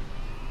 though.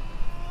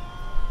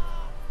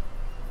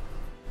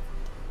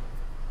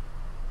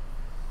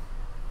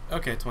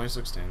 Okay,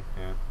 2016,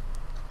 yeah.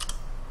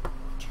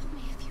 Kill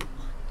me if you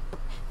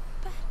want,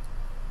 but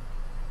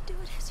do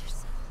it as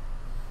yourself.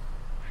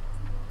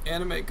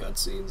 Anime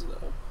cutscenes,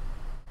 though.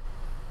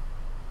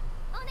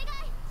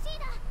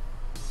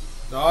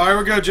 Oh, here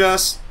we go,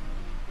 Jess.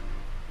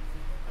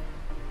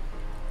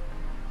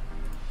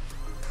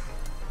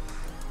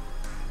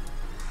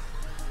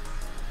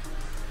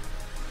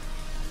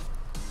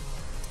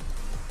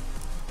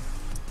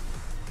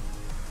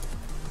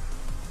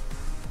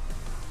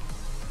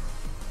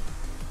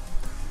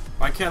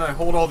 Why can't I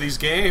hold all these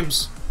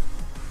games?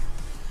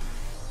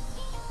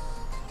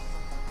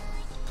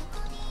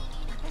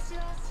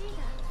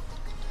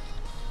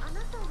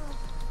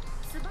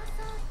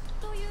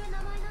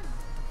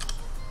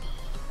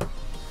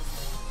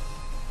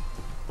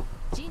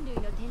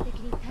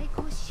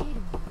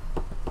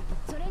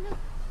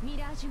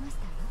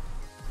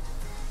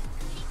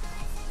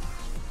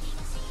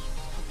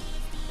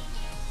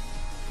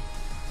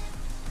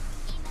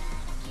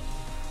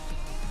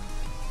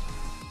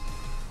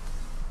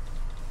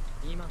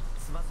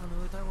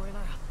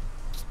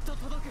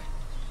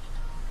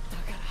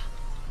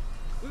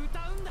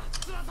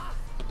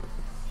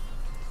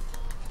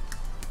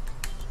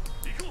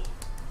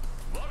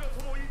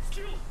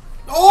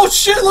 Oh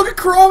shit, look at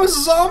Chrome as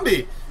a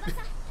zombie!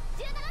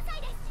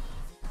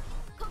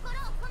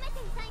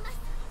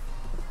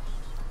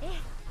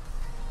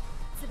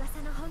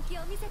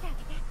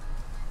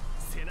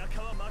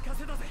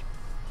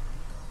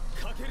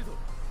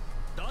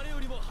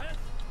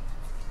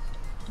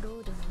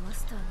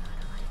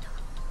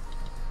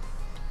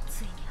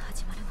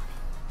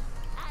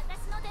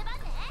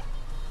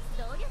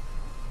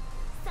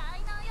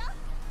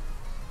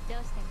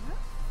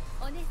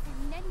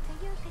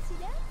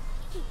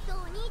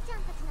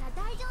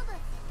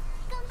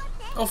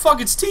 Oh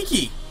fuck, it's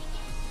Tiki!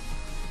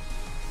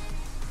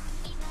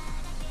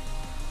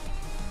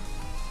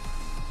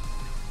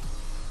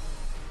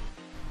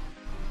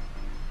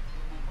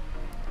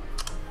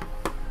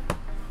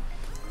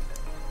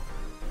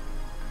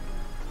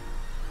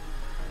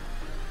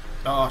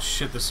 Oh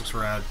shit, this looks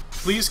rad.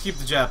 Please keep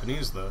the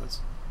Japanese though.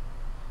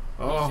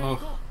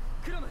 Oh.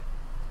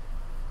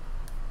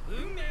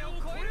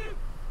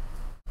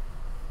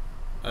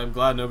 I'm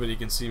glad nobody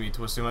can see me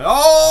twisting my.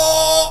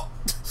 Oh!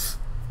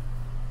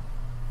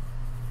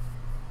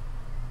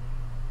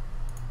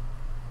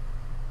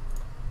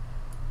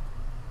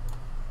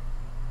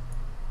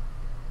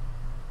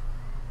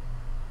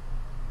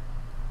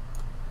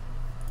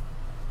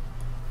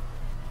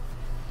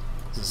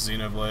 This is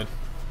Xenoblade.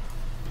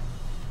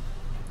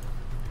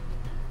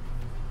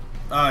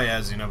 Oh yeah,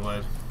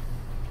 Xenoblade.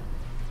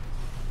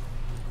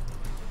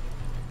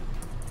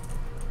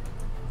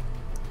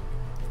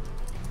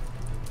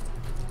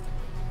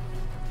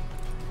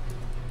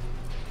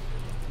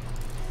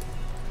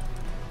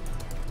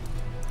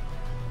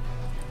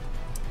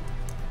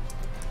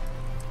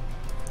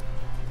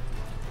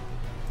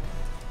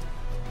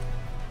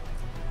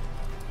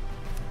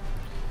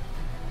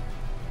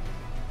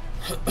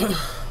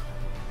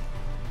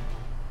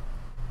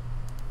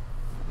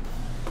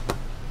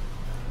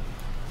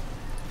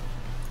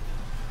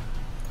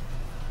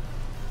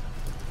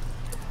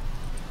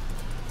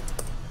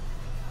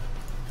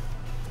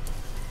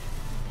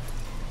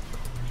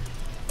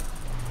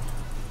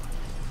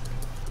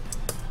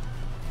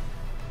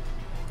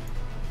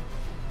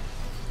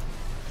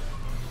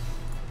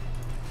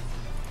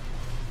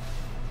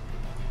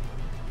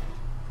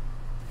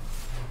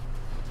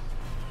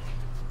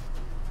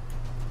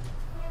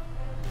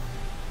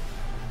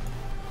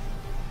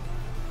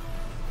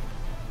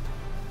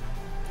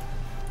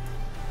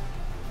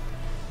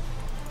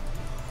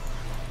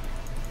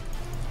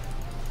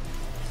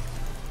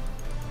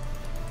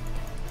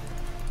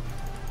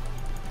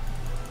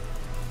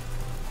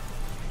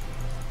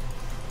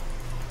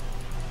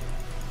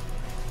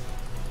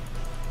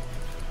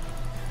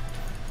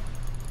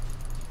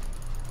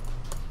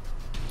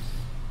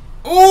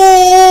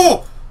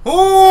 Oh!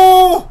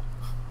 Oh!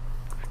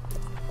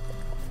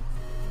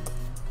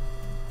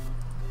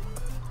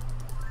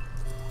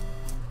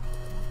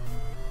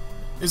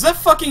 Is that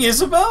fucking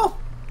Isabel?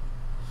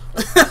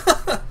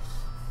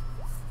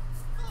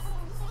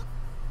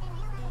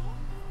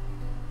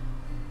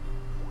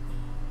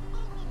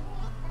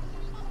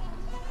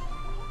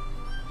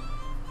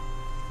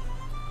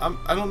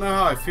 I don't know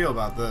how I feel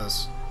about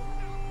this.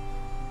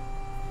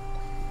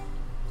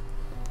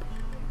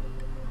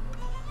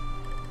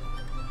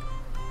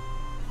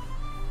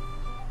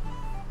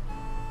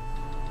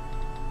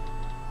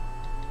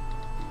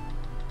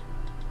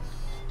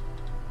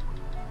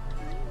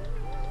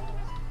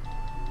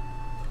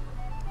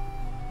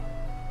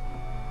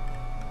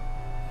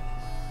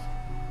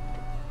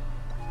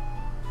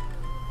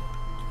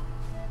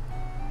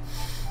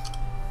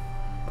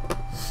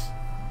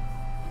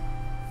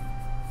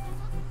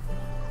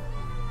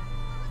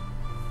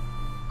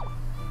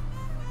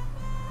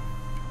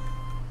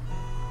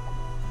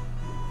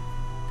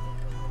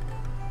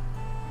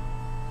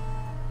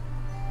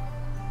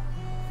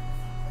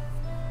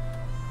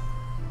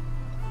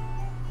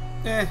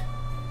 Eh.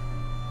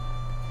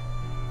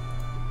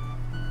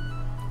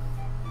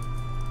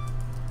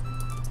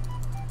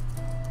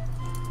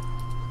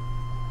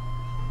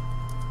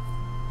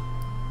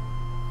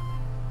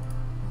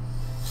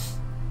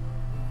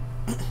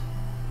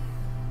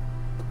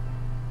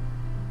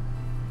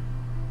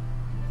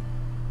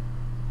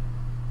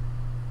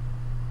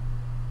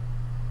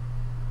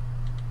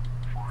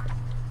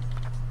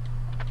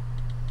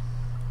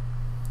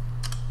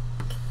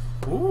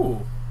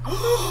 Ooh.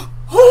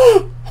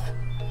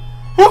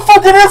 Who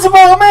fucking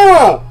Isabel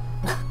Amiro?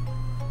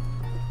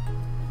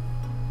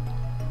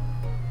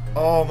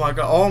 Oh my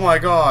god, oh my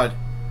god.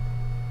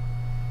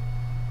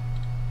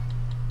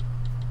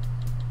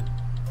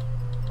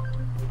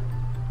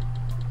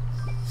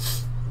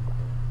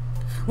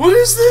 What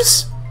is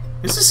this?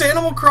 Is this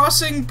Animal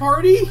Crossing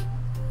Party?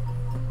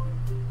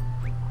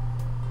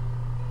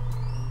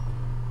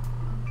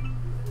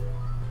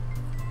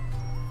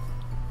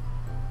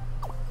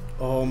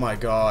 Oh my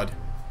god.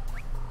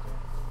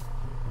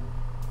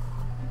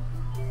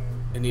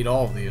 I need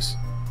all of these.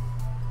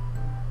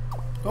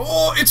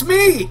 Oh, it's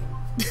me!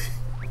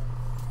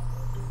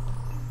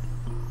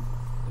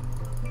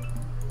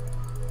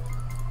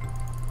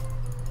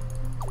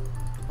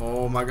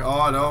 Oh my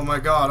god, oh my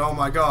god, oh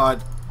my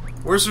god.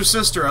 Where's her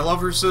sister? I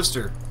love her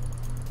sister.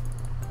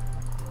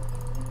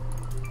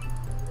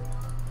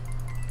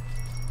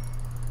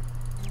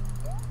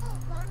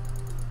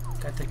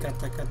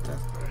 Kata.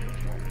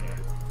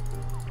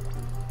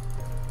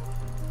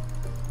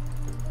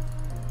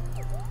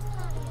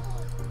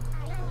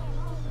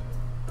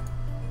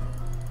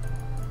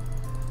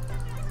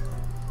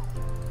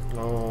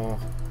 Oh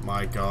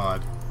my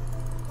god.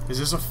 Is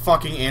this a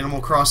fucking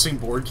Animal Crossing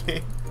board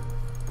game?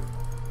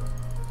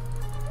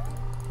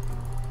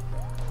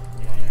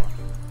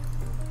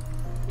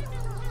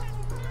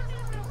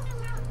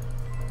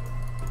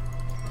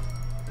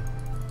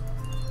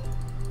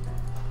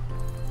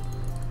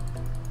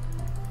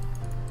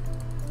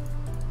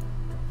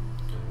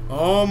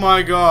 Oh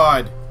my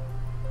god.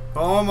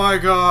 Oh my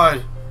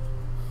god.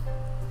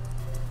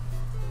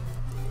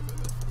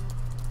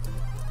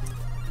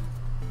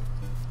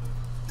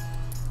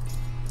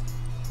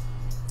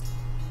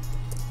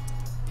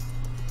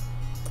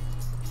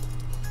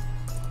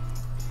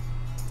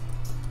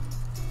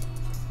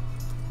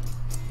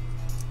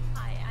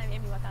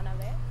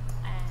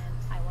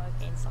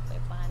 software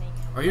planning.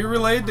 And Are you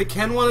related to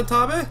Ken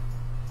Watanabe?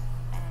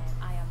 And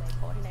I am a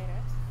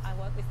coordinator. I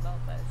work with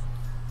developers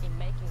in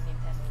making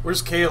Nintendo.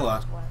 Where's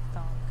Kayla? Worked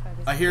on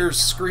Kirby's I hear her Dream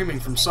House screaming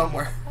from and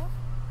somewhere.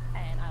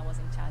 And I was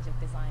in charge of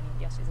designing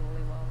Yoshi's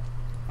Woolly World.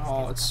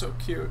 Oh, it's so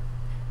cute.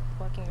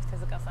 Working with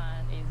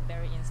Tezuka-san is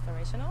very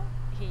inspirational.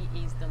 He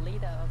is the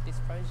leader of this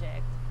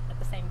project. At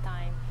the same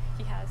time,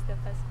 he has the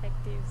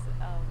perspectives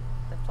of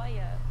the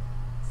player.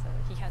 So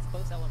he has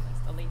both elements,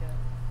 the leader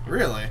and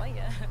Really? the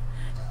player.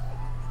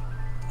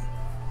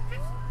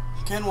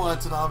 Ken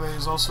Watanabe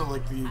is also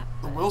like the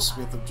Will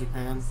Smith of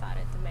Japan.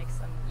 Decided to make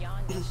some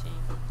yarn Yoshi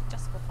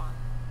just for fun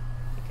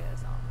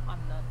because I'm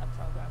not a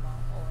programmer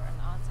or an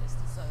artist,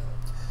 so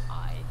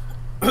I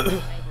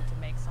wasn't able to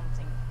make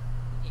something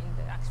in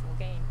the actual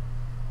game.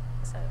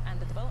 So, and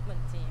the development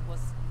team was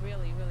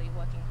really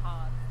working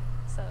hard.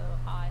 So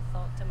I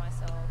thought to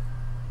myself,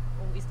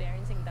 well, is there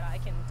anything that I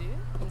can do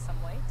in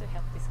some way to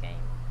help this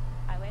game?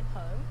 I went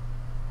home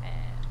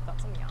and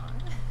got some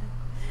yarn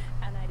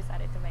and I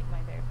decided to make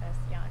my very first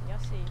yarn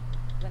Yoshi.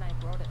 When I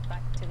brought it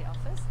back to the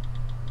office,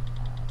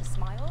 the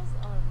smiles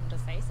on the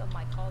face of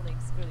my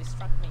colleagues really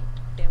struck me.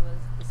 There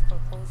was this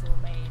proposal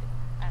made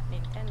at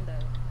Nintendo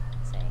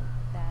saying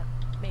that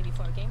maybe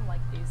for a game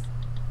like this,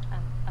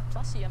 a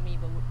plushie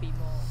amiibo would be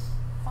more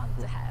fun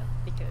to have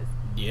because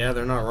Yeah,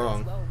 they're not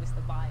wrong. it goes well with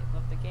the vibe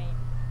of the game.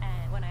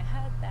 And when I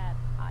heard that,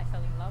 I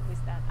fell in love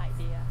with that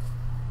idea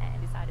and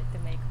decided to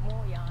make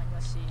more yarn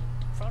Yoshi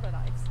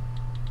prototypes.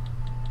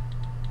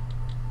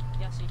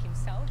 Yoshi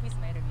himself is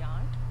made of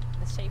yarn.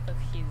 The shape of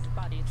his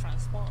body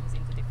transforms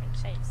into different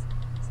shapes.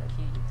 So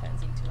he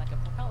turns into like a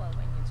propeller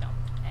when you jump,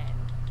 and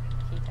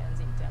he turns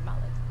into a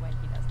mallet when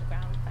he does the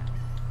ground pound.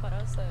 But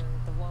also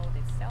the world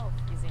itself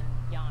is in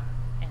yarn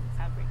and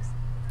fabrics.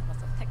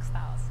 Lots of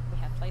textiles. We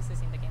have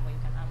places in the game where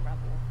you can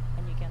unravel,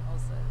 and you can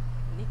also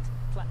knit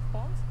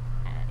platforms.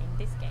 And in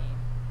this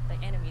game, the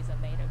enemies are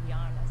made of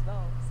yarn as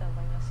well. So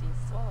when Yoshi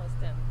swallows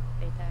them,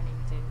 they turn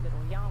into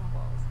little yarn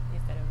balls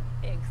instead of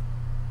eggs.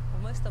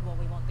 Well, most of all,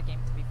 we want the game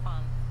to be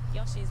fun.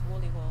 Yoshi's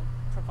Woolly World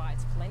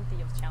provides plenty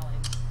of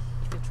challenge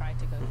if you try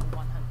to go to 100%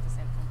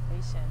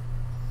 completion.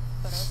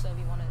 But also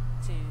we wanted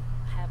to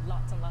have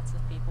lots and lots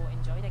of people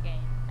enjoy the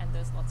game, and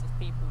those lots of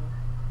people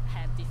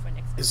have different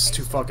expectations. This is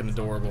too fucking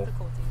adorable. Of the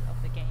difficulty of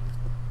the game.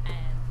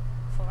 And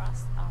for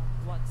us,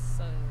 what's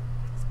so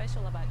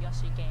special about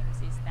Yoshi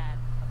games is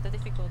that the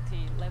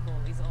difficulty level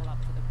is all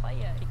up to the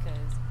player,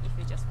 because if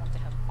you just want to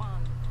have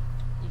fun,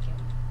 you can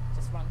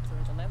just run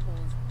through the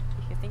levels.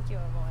 If you think you're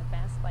a more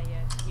advanced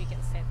player, you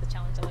can set the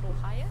challenge a little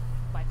higher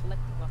by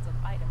collecting lots of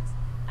items,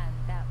 and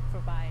that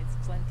provides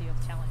plenty of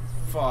challenge.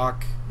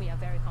 Fuck. We are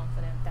very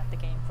confident that the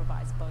game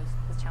provides both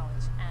the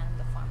challenge and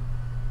the fun.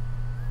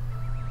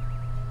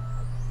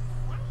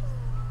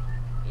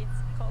 Its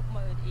co-op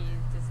mode is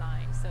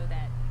designed so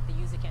that the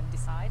user can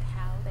decide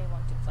how they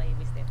want to play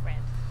with their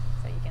friend.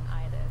 So you can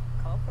either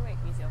cooperate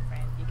with your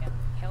friend, you can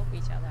help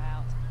each other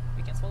out,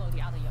 you can swallow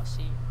the other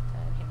Yoshi,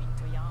 turn him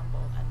into a yarn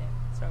ball, and then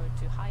throw it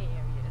to high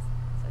areas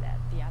so that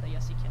the other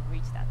Yoshi can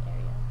reach that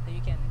area. So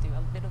you can do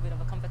a little bit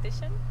of a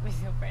competition with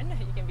your friend.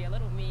 You can be a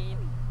little mean.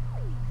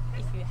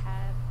 If you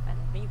have an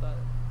amiibo,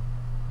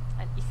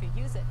 and if you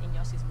use it in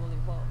Yoshi's Woolly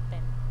World,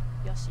 then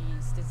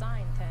Yoshi's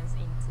design turns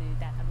into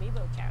that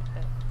amiibo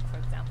character. For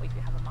example, if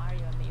you have a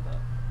Mario amiibo,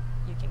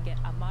 you can get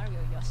a Mario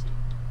Yoshi,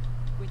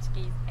 which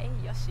is a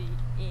Yoshi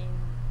in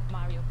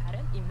Mario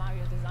pattern, in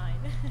Mario design.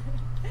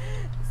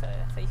 so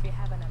if you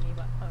have an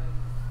amiibo at home,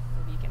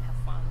 maybe you can have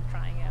fun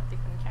trying out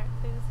different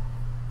characters.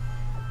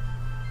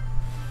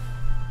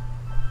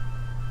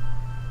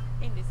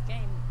 In this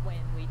game,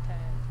 when we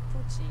turned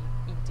Pucci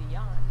into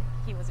yarn,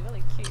 he was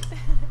really cute.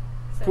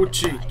 So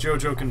Pucci,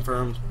 JoJo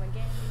confirmed.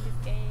 Again, in this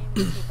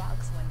game, he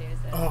barks when there's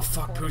a Oh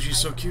fuck, Pucci's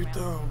so cute around.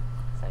 though.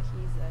 So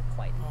he's a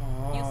quite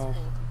useful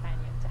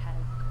companion to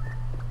have.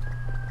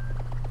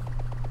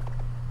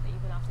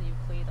 Even after you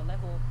clear the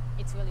level,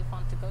 it's really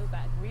fun to go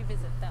back,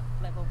 revisit that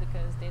level,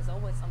 because there's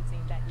always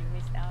something that you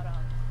missed out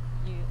on.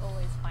 You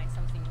always find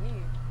something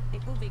new.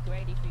 It would be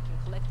great if you can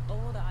collect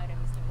all the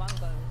items in one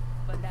go,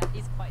 but that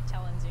is quite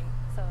challenging.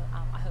 So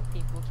I hope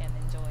people can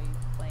enjoy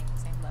playing the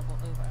same level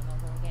over and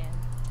over again.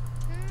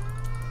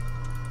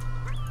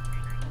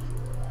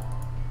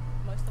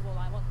 Most of all,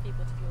 I want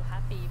people to feel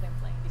happy when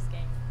playing this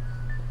game.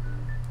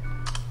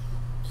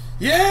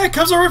 Yeah, it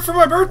comes over for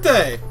my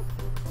birthday!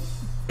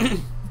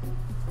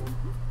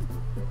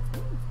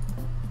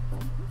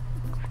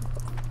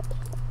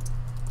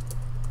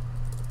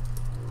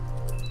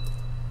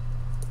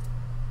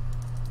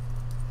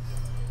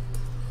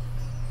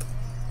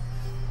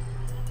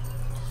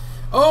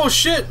 Oh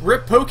shit!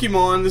 Rip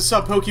Pokemon, this is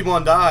how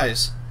Pokemon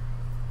dies.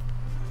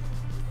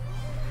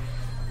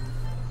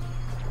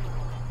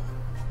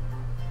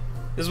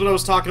 This is what I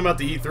was talking about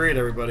the E3 at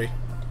everybody.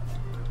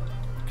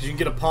 Because you can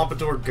get a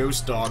Pompadour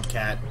Ghost Dog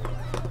cat.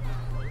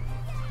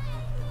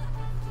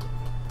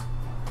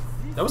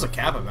 That was a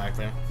Kappa back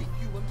then. Think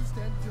you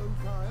understand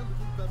Jokai a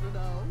little better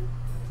now?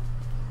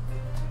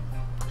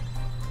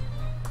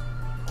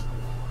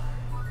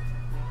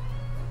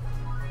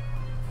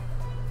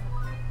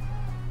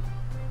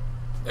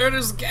 There it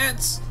is, the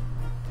cats!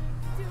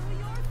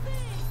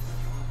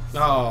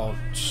 Oh,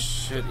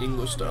 shit,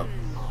 English dub.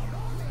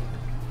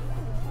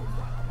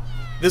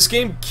 This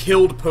game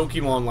killed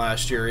Pokemon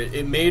last year.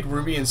 It made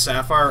Ruby and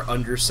Sapphire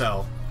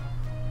undersell.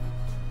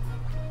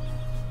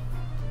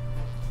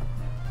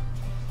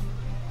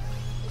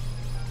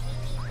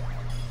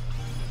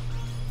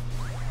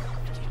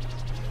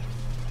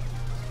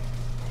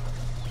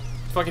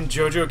 Fucking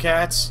JoJo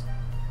cats.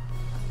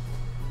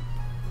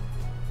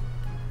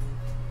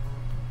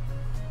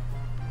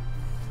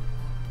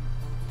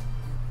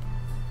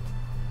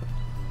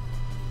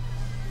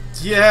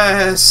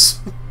 Yes!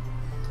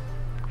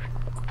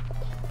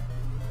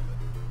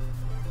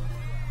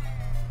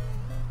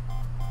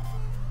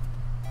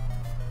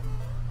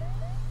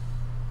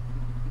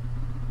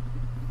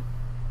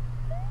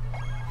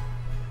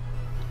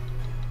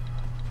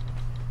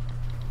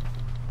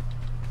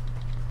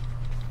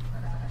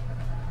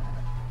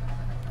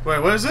 Wait,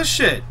 what is this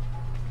shit?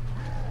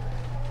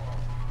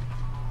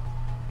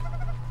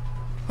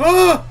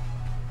 Oh!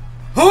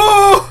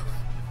 Oh!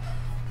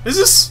 Is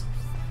this...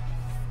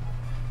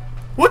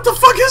 What the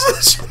fuck is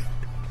this?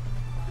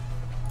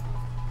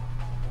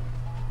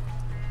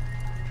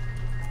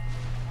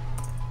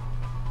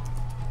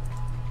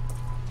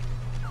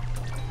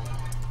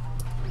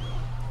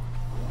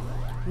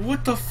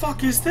 What the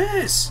fuck is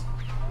this?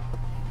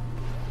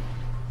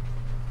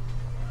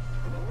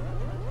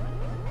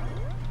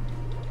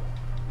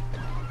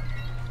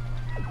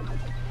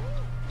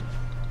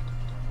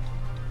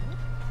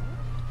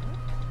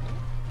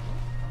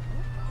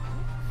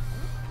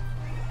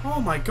 Oh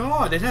my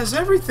god, it has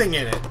everything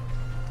in it!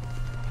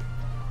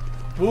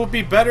 Will it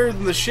be better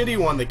than the shitty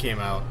one that came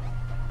out?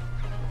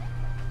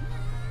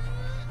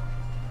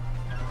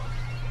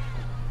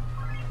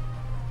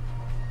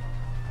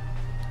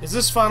 Is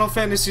this Final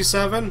Fantasy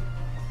VII?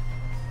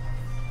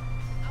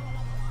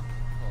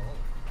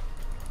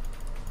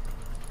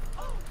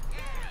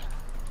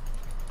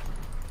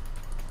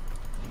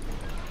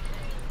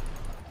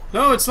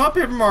 No, it's not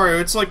Paper Mario,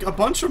 it's like a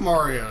bunch of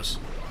Marios.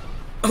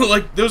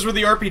 Like, those were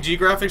the RPG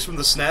graphics from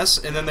the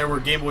SNES, and then there were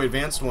Game Boy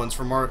Advanced ones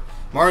from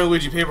Mario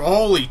Luigi Paper.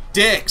 Holy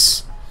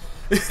dicks!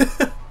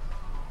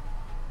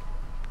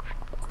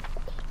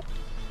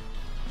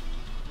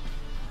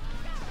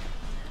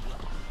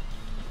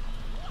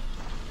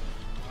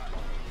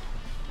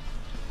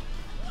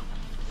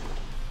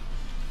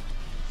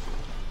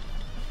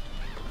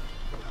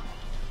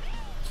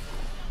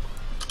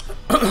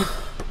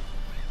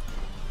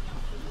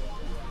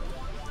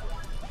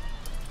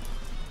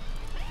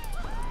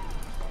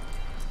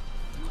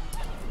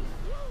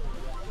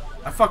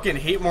 I fucking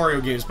hate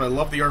Mario games, but I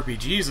love the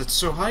RPGs. It's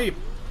so hype.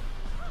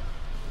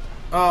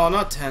 Oh,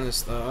 not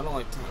tennis, though. I don't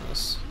like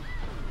tennis.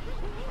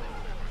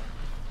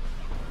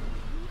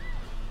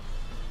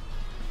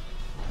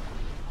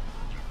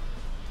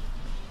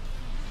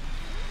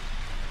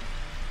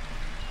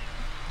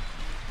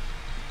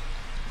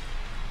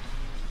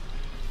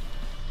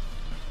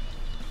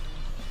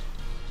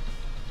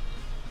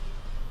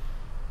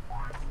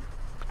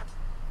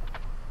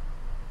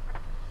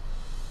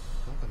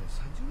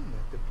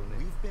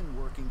 We've been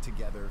working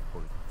together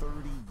for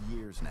 30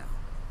 years now.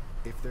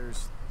 If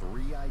there's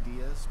 3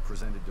 ideas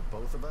presented to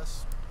both of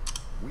us,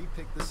 we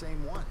pick the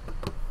same one.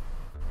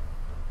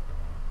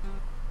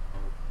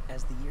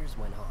 As the years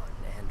went on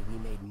and we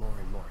made more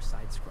and more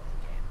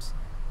side-scrolling games,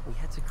 we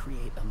had to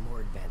create a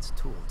more advanced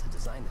tool to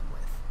design them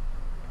with.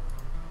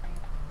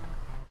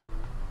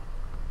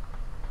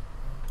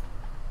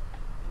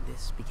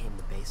 This became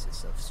the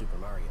basis of Super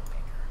Mario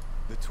Maker.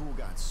 The tool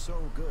got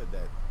so good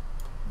that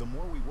the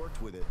more we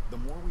worked with it, the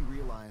more we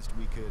realized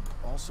we could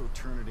also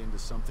turn it into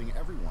something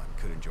everyone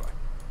could enjoy.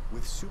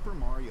 With Super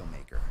Mario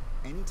Maker,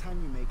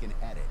 anytime you make an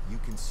edit, you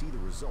can see the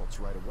results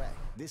right away.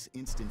 This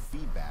instant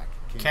feedback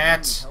can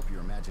really help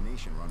your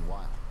imagination run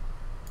wild.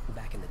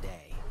 Back in the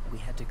day, we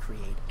had to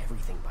create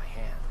everything by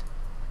hand.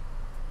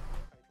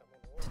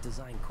 To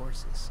design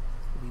courses,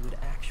 we would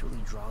actually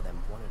draw them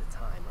one at a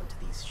time onto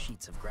these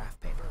sheets of graph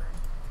paper.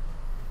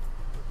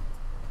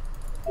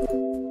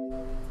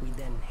 We'd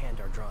then hand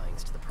our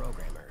drawings to the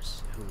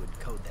programmers, who would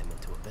code them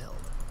into a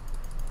build.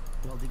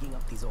 While digging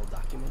up these old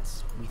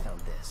documents, we found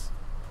this.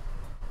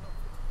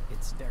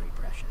 It's very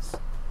precious.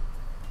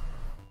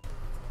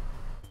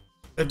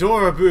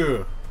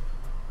 Adorable!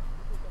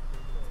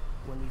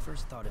 When we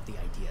first thought of the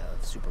idea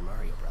of Super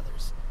Mario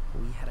Brothers,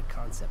 we had a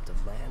concept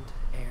of land,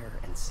 air,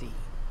 and sea.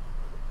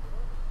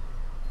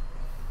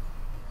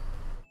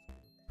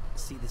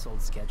 See this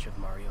old sketch of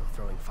Mario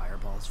throwing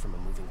fireballs from a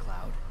moving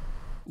cloud?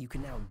 You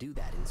can now do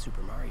that in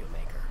Super Mario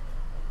Maker.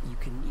 You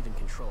can even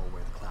control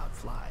where the cloud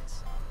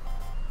flies.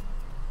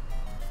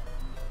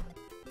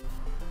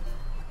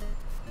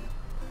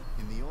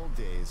 In the old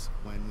days,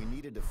 when we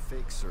needed to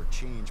fix or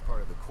change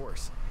part of the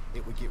course,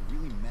 it would get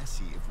really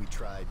messy if we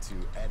tried to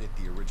edit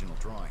the original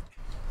drawing.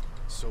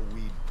 So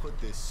we'd put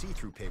this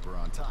see-through paper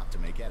on top to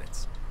make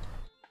edits.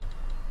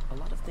 A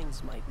lot of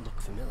things might look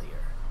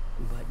familiar,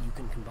 but you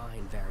can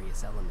combine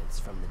various elements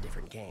from the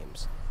different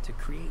games to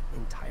create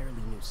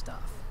entirely new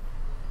stuff.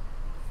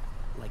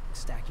 like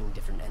stacking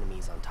different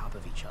enemies on top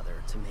of each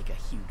other to make a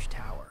huge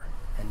tower,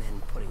 and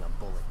then putting a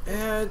bullet.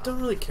 Yeah, I don't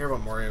really care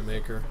about Mario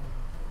Maker.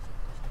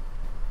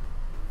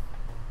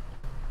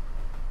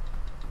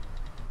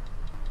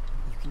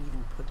 You can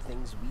even put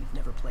things we've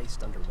never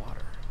placed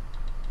underwater.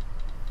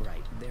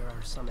 Right, there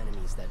are some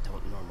enemies that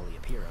don't normally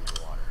appear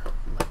underwater,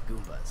 like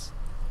Goombas.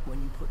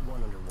 When you put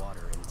one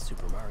underwater in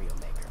Super Mario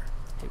Maker,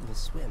 it will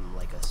swim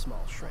like a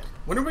small shrimp.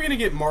 When are we gonna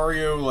get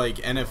Mario like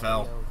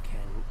NFL? Mario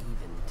can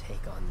even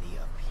take on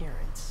the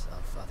appearance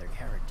of other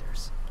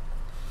characters.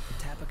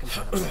 Tap a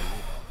compatible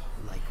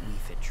amiibo, like Wii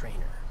Fit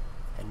Trainer,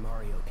 and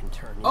Mario can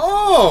turn into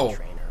a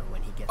trainer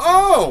when he gets a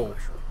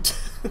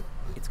mushroom.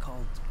 It's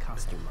called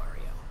Costume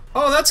Mario.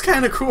 Oh, that's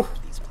kind of cool.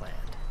 These planned.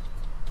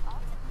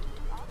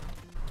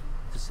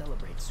 To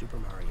celebrate Super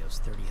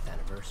Mario's 30th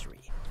anniversary,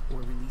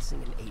 we're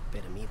releasing an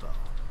 8-bit amiibo.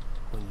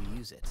 When you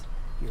use it,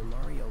 your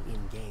Mario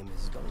in-game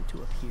is going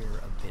to appear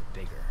a bit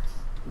bigger.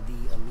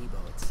 The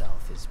amiibo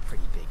itself is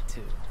pretty big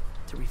too,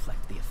 to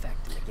reflect the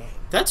effect in the game.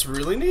 That's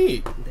really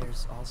neat.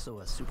 There's also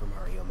a Super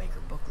Mario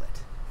Maker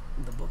booklet.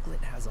 The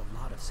booklet has a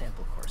lot of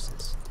sample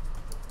courses.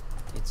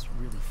 It's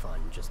really fun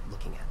just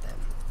looking at them,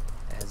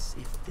 as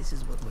if this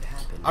is what would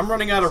happen. I'm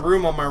running out of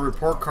room on my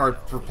report card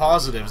for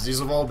positives. These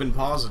have all been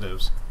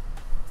positives.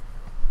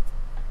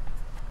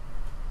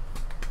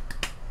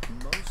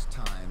 Most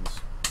times,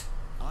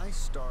 I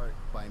start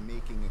by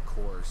making a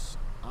course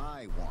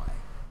I want,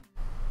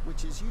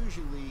 which is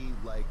usually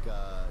like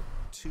a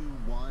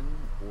 2-1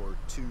 or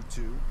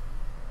 2-2.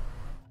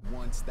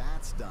 Once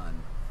that's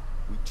done,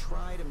 we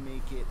try to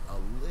make it a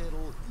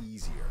little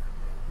easier,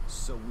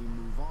 so we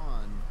move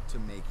on to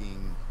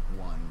making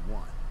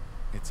 1-1.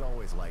 It's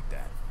always like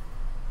that.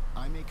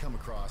 I may come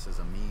across as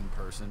a mean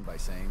person by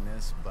saying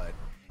this, but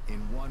in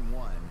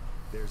 1-1,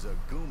 there's a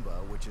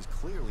Goomba, which is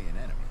clearly an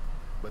enemy,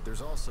 but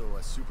there's also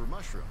a super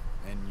mushroom,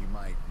 and you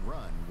might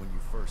run when you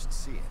first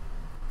see it.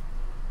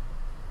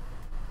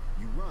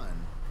 You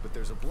run, but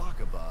there's a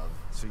block above,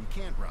 so you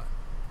can't run.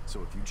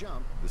 So if you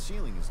jump, the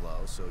ceiling is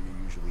low, so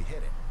you usually hit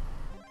it.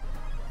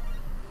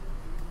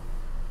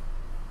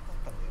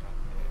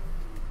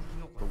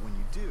 But when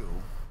you do,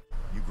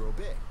 you grow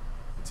big.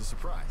 It's a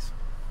surprise.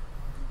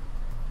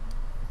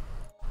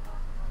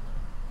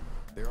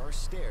 There are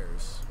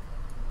stairs,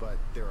 but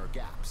there are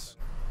gaps.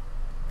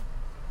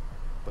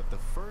 But the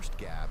first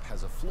gap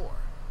has a floor,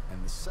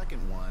 and the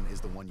second one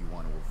is the one you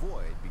want to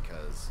avoid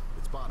because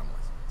it's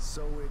bottomless.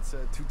 So it's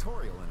a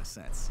tutorial in a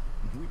sense.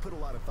 We put a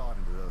lot of thought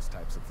into those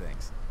types of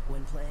things.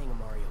 When playing a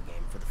Mario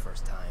game for the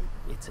first time,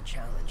 it's a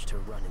challenge to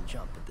run and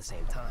jump at the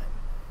same time.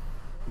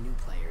 New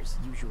players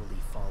usually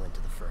fall into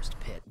the first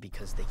pit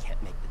because they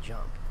can't make the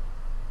jump.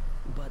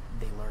 But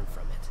they learn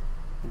from it.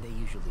 They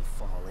usually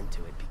fall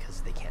into it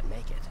because they can't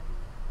make it.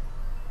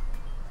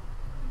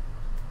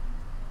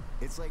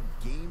 It's like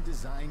game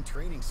design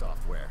training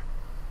software.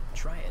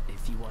 Try it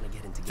if you want to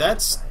get into game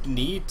That's design.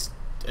 neat,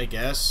 I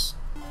guess.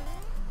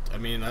 I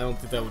mean, I don't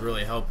think that would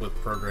really help with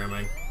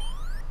programming.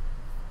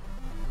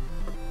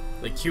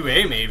 Like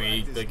QA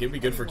maybe. Like it'd be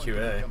good for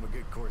QA. Become a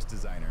good course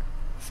designer.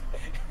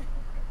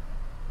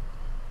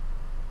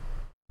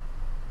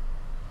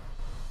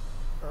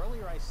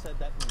 Earlier I said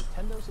that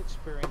Nintendo's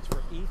experience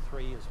for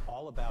E3 is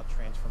all about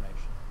transformation.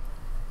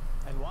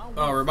 And while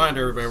Oh,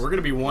 reminder everybody, we're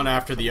gonna be one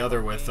after the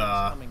other with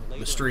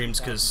the streams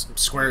because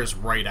Square is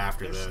right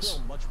after there's this.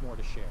 still much more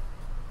to share.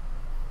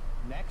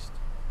 Next,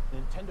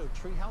 Nintendo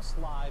Treehouse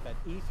Live at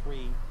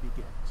E3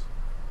 begins.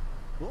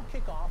 We'll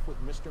kick off with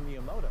Mr.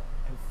 Miyamoto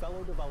and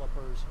fellow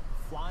developers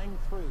flying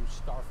through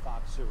Star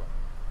Fox Zero.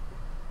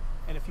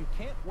 And if you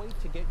can't wait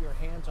to get your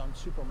hands on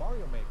Super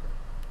Mario Maker,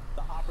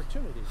 the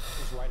opportunity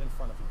is right in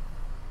front of you.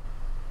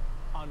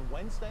 On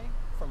Wednesday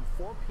from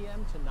 4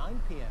 p.m. to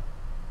 9 p.m.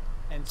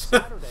 and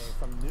Saturday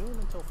from noon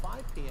until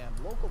 5 p.m.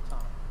 local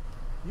time,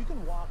 you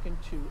can walk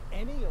into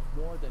any of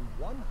more than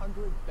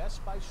 100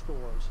 Best Buy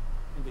stores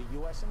in the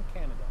U.S. and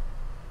Canada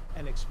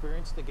and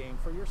experience the game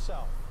for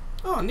yourself.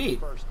 Oh, neat.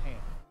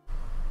 Firsthand.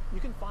 You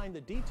can find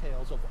the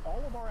details of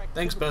all of our activities.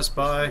 Thanks, Best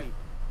Buy.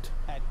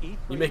 At E3.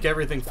 You make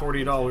everything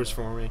 $40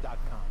 for me.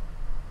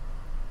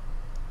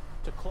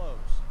 To close,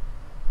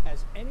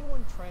 as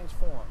anyone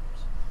transforms,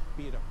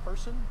 be it a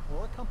person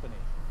or a company,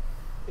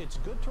 it's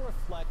good to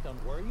reflect on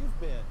where you've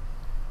been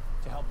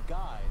to help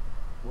guide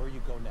where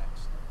you go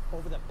next.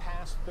 Over the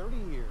past 30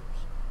 years,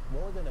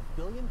 more than 1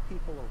 billion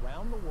people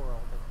around the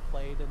world have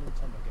played a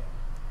Nintendo game.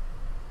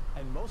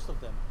 And most of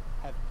them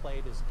have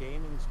played as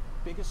gaming's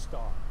biggest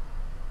star,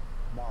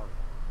 Mario.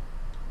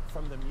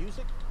 From the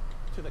music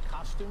to the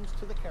costumes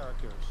to the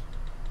characters,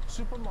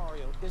 Super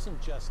Mario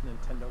isn't just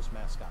Nintendo's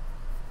mascot.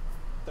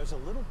 There's a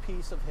little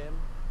piece of him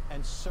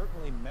and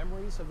certainly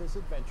memories of his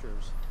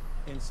adventures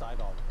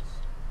inside all of us.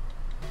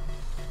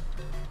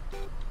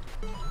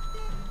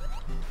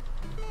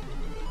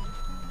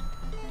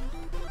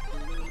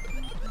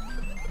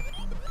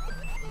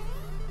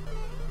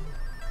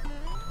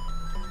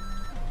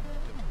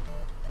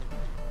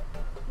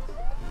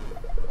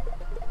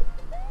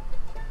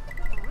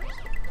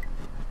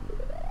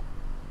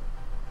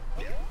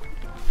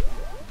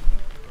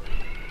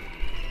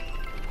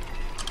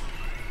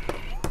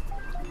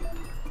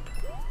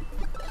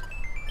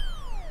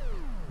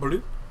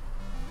 Blue.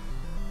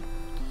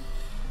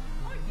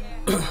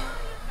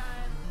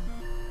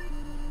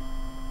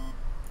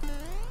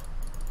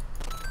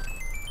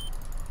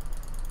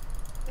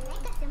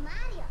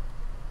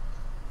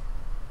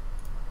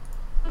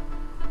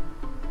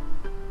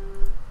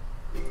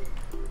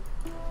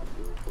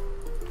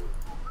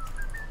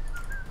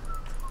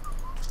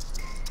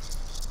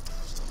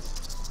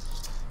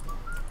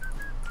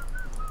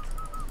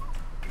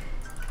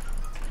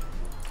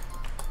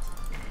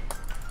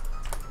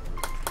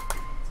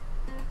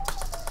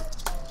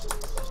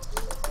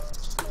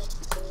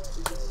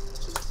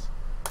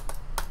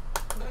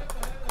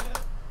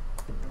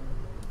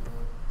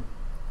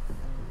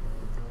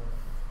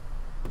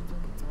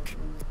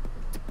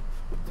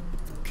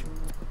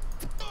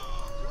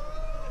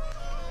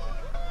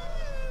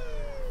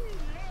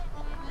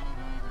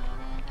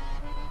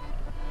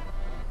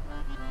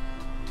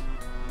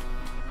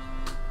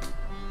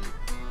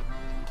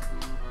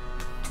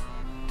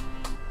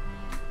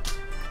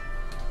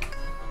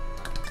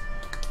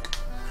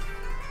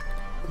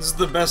 This is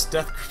the best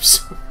death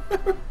groups.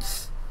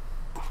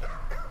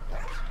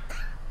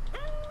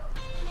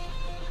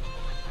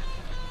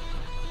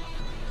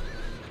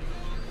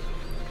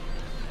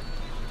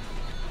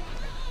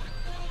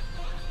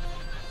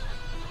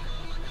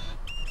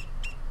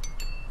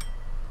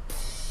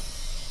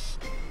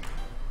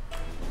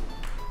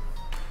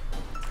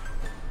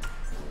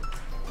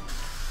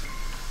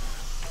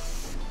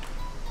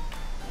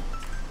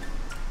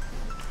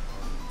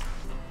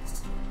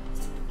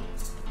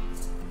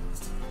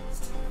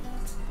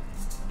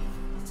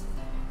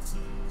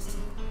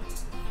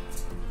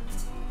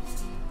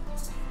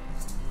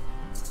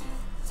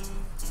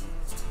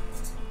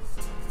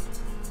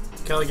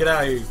 Kelly, get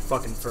out of here, you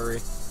fucking furry.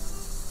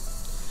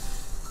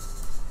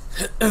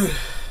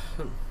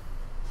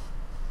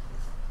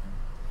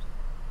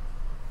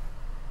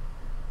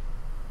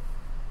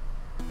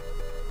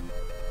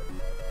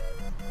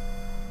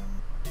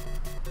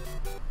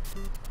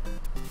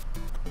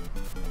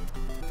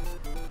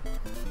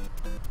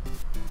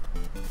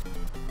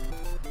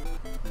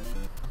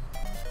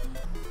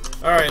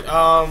 Alright,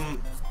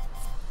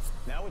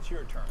 Now it's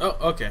your turn. Oh,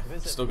 okay.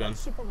 Visit Still going.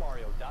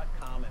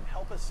 SuperMario.com and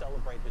help us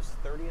celebrate his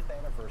 30th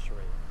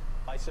anniversary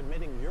by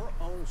submitting your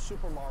own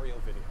Super Mario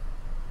video.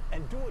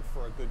 And do it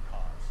for a good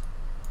cause,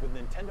 with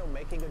Nintendo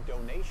making a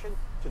donation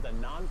to the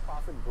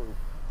non-profit group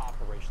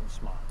Operation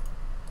Smile.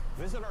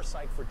 Visit our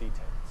site for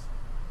details.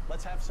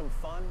 Let's have some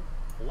fun,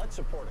 let's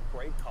support a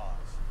great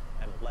cause,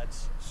 and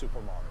let's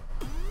Super Mario.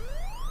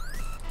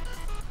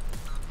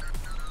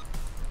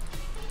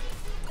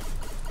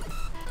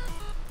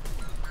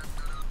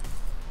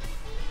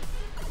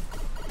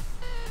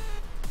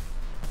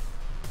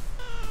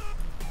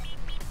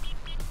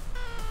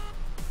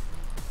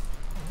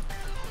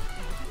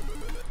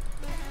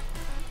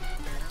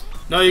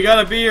 No, you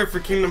gotta be here for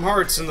Kingdom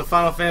Hearts and the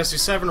Final Fantasy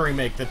VII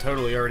remake that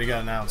totally already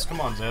got announced.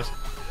 Come on, Zez.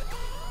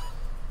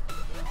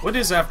 What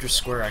is after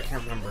Square? I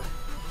can't remember.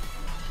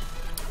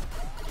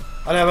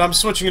 I know, but I'm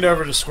switching it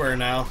over to Square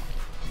now.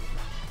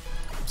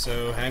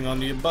 So, hang on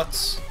to your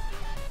butts.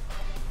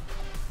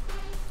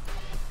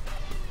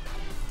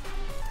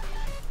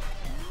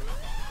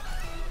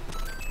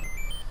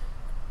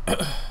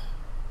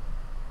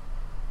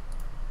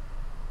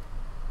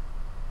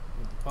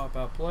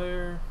 Pop-out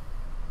player.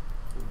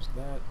 Who's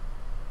that?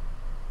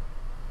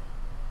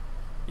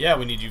 Yeah,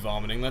 we need you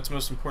vomiting. That's the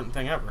most important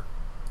thing ever.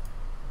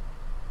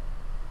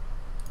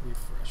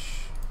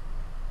 Refresh.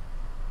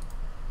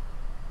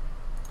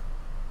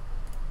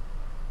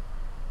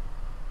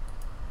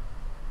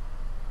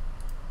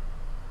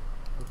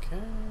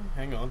 Okay,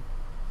 hang on.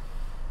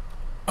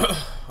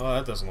 Oh,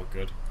 that doesn't look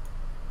good.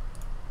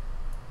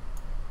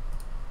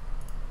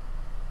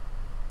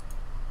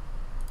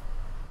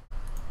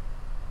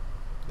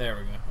 There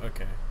we go.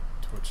 Okay.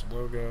 Twitch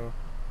logo.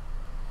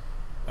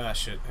 Ah,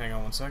 shit. Hang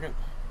on one second.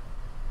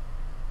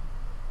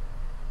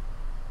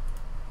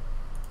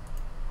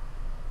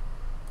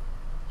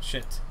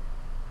 Shit.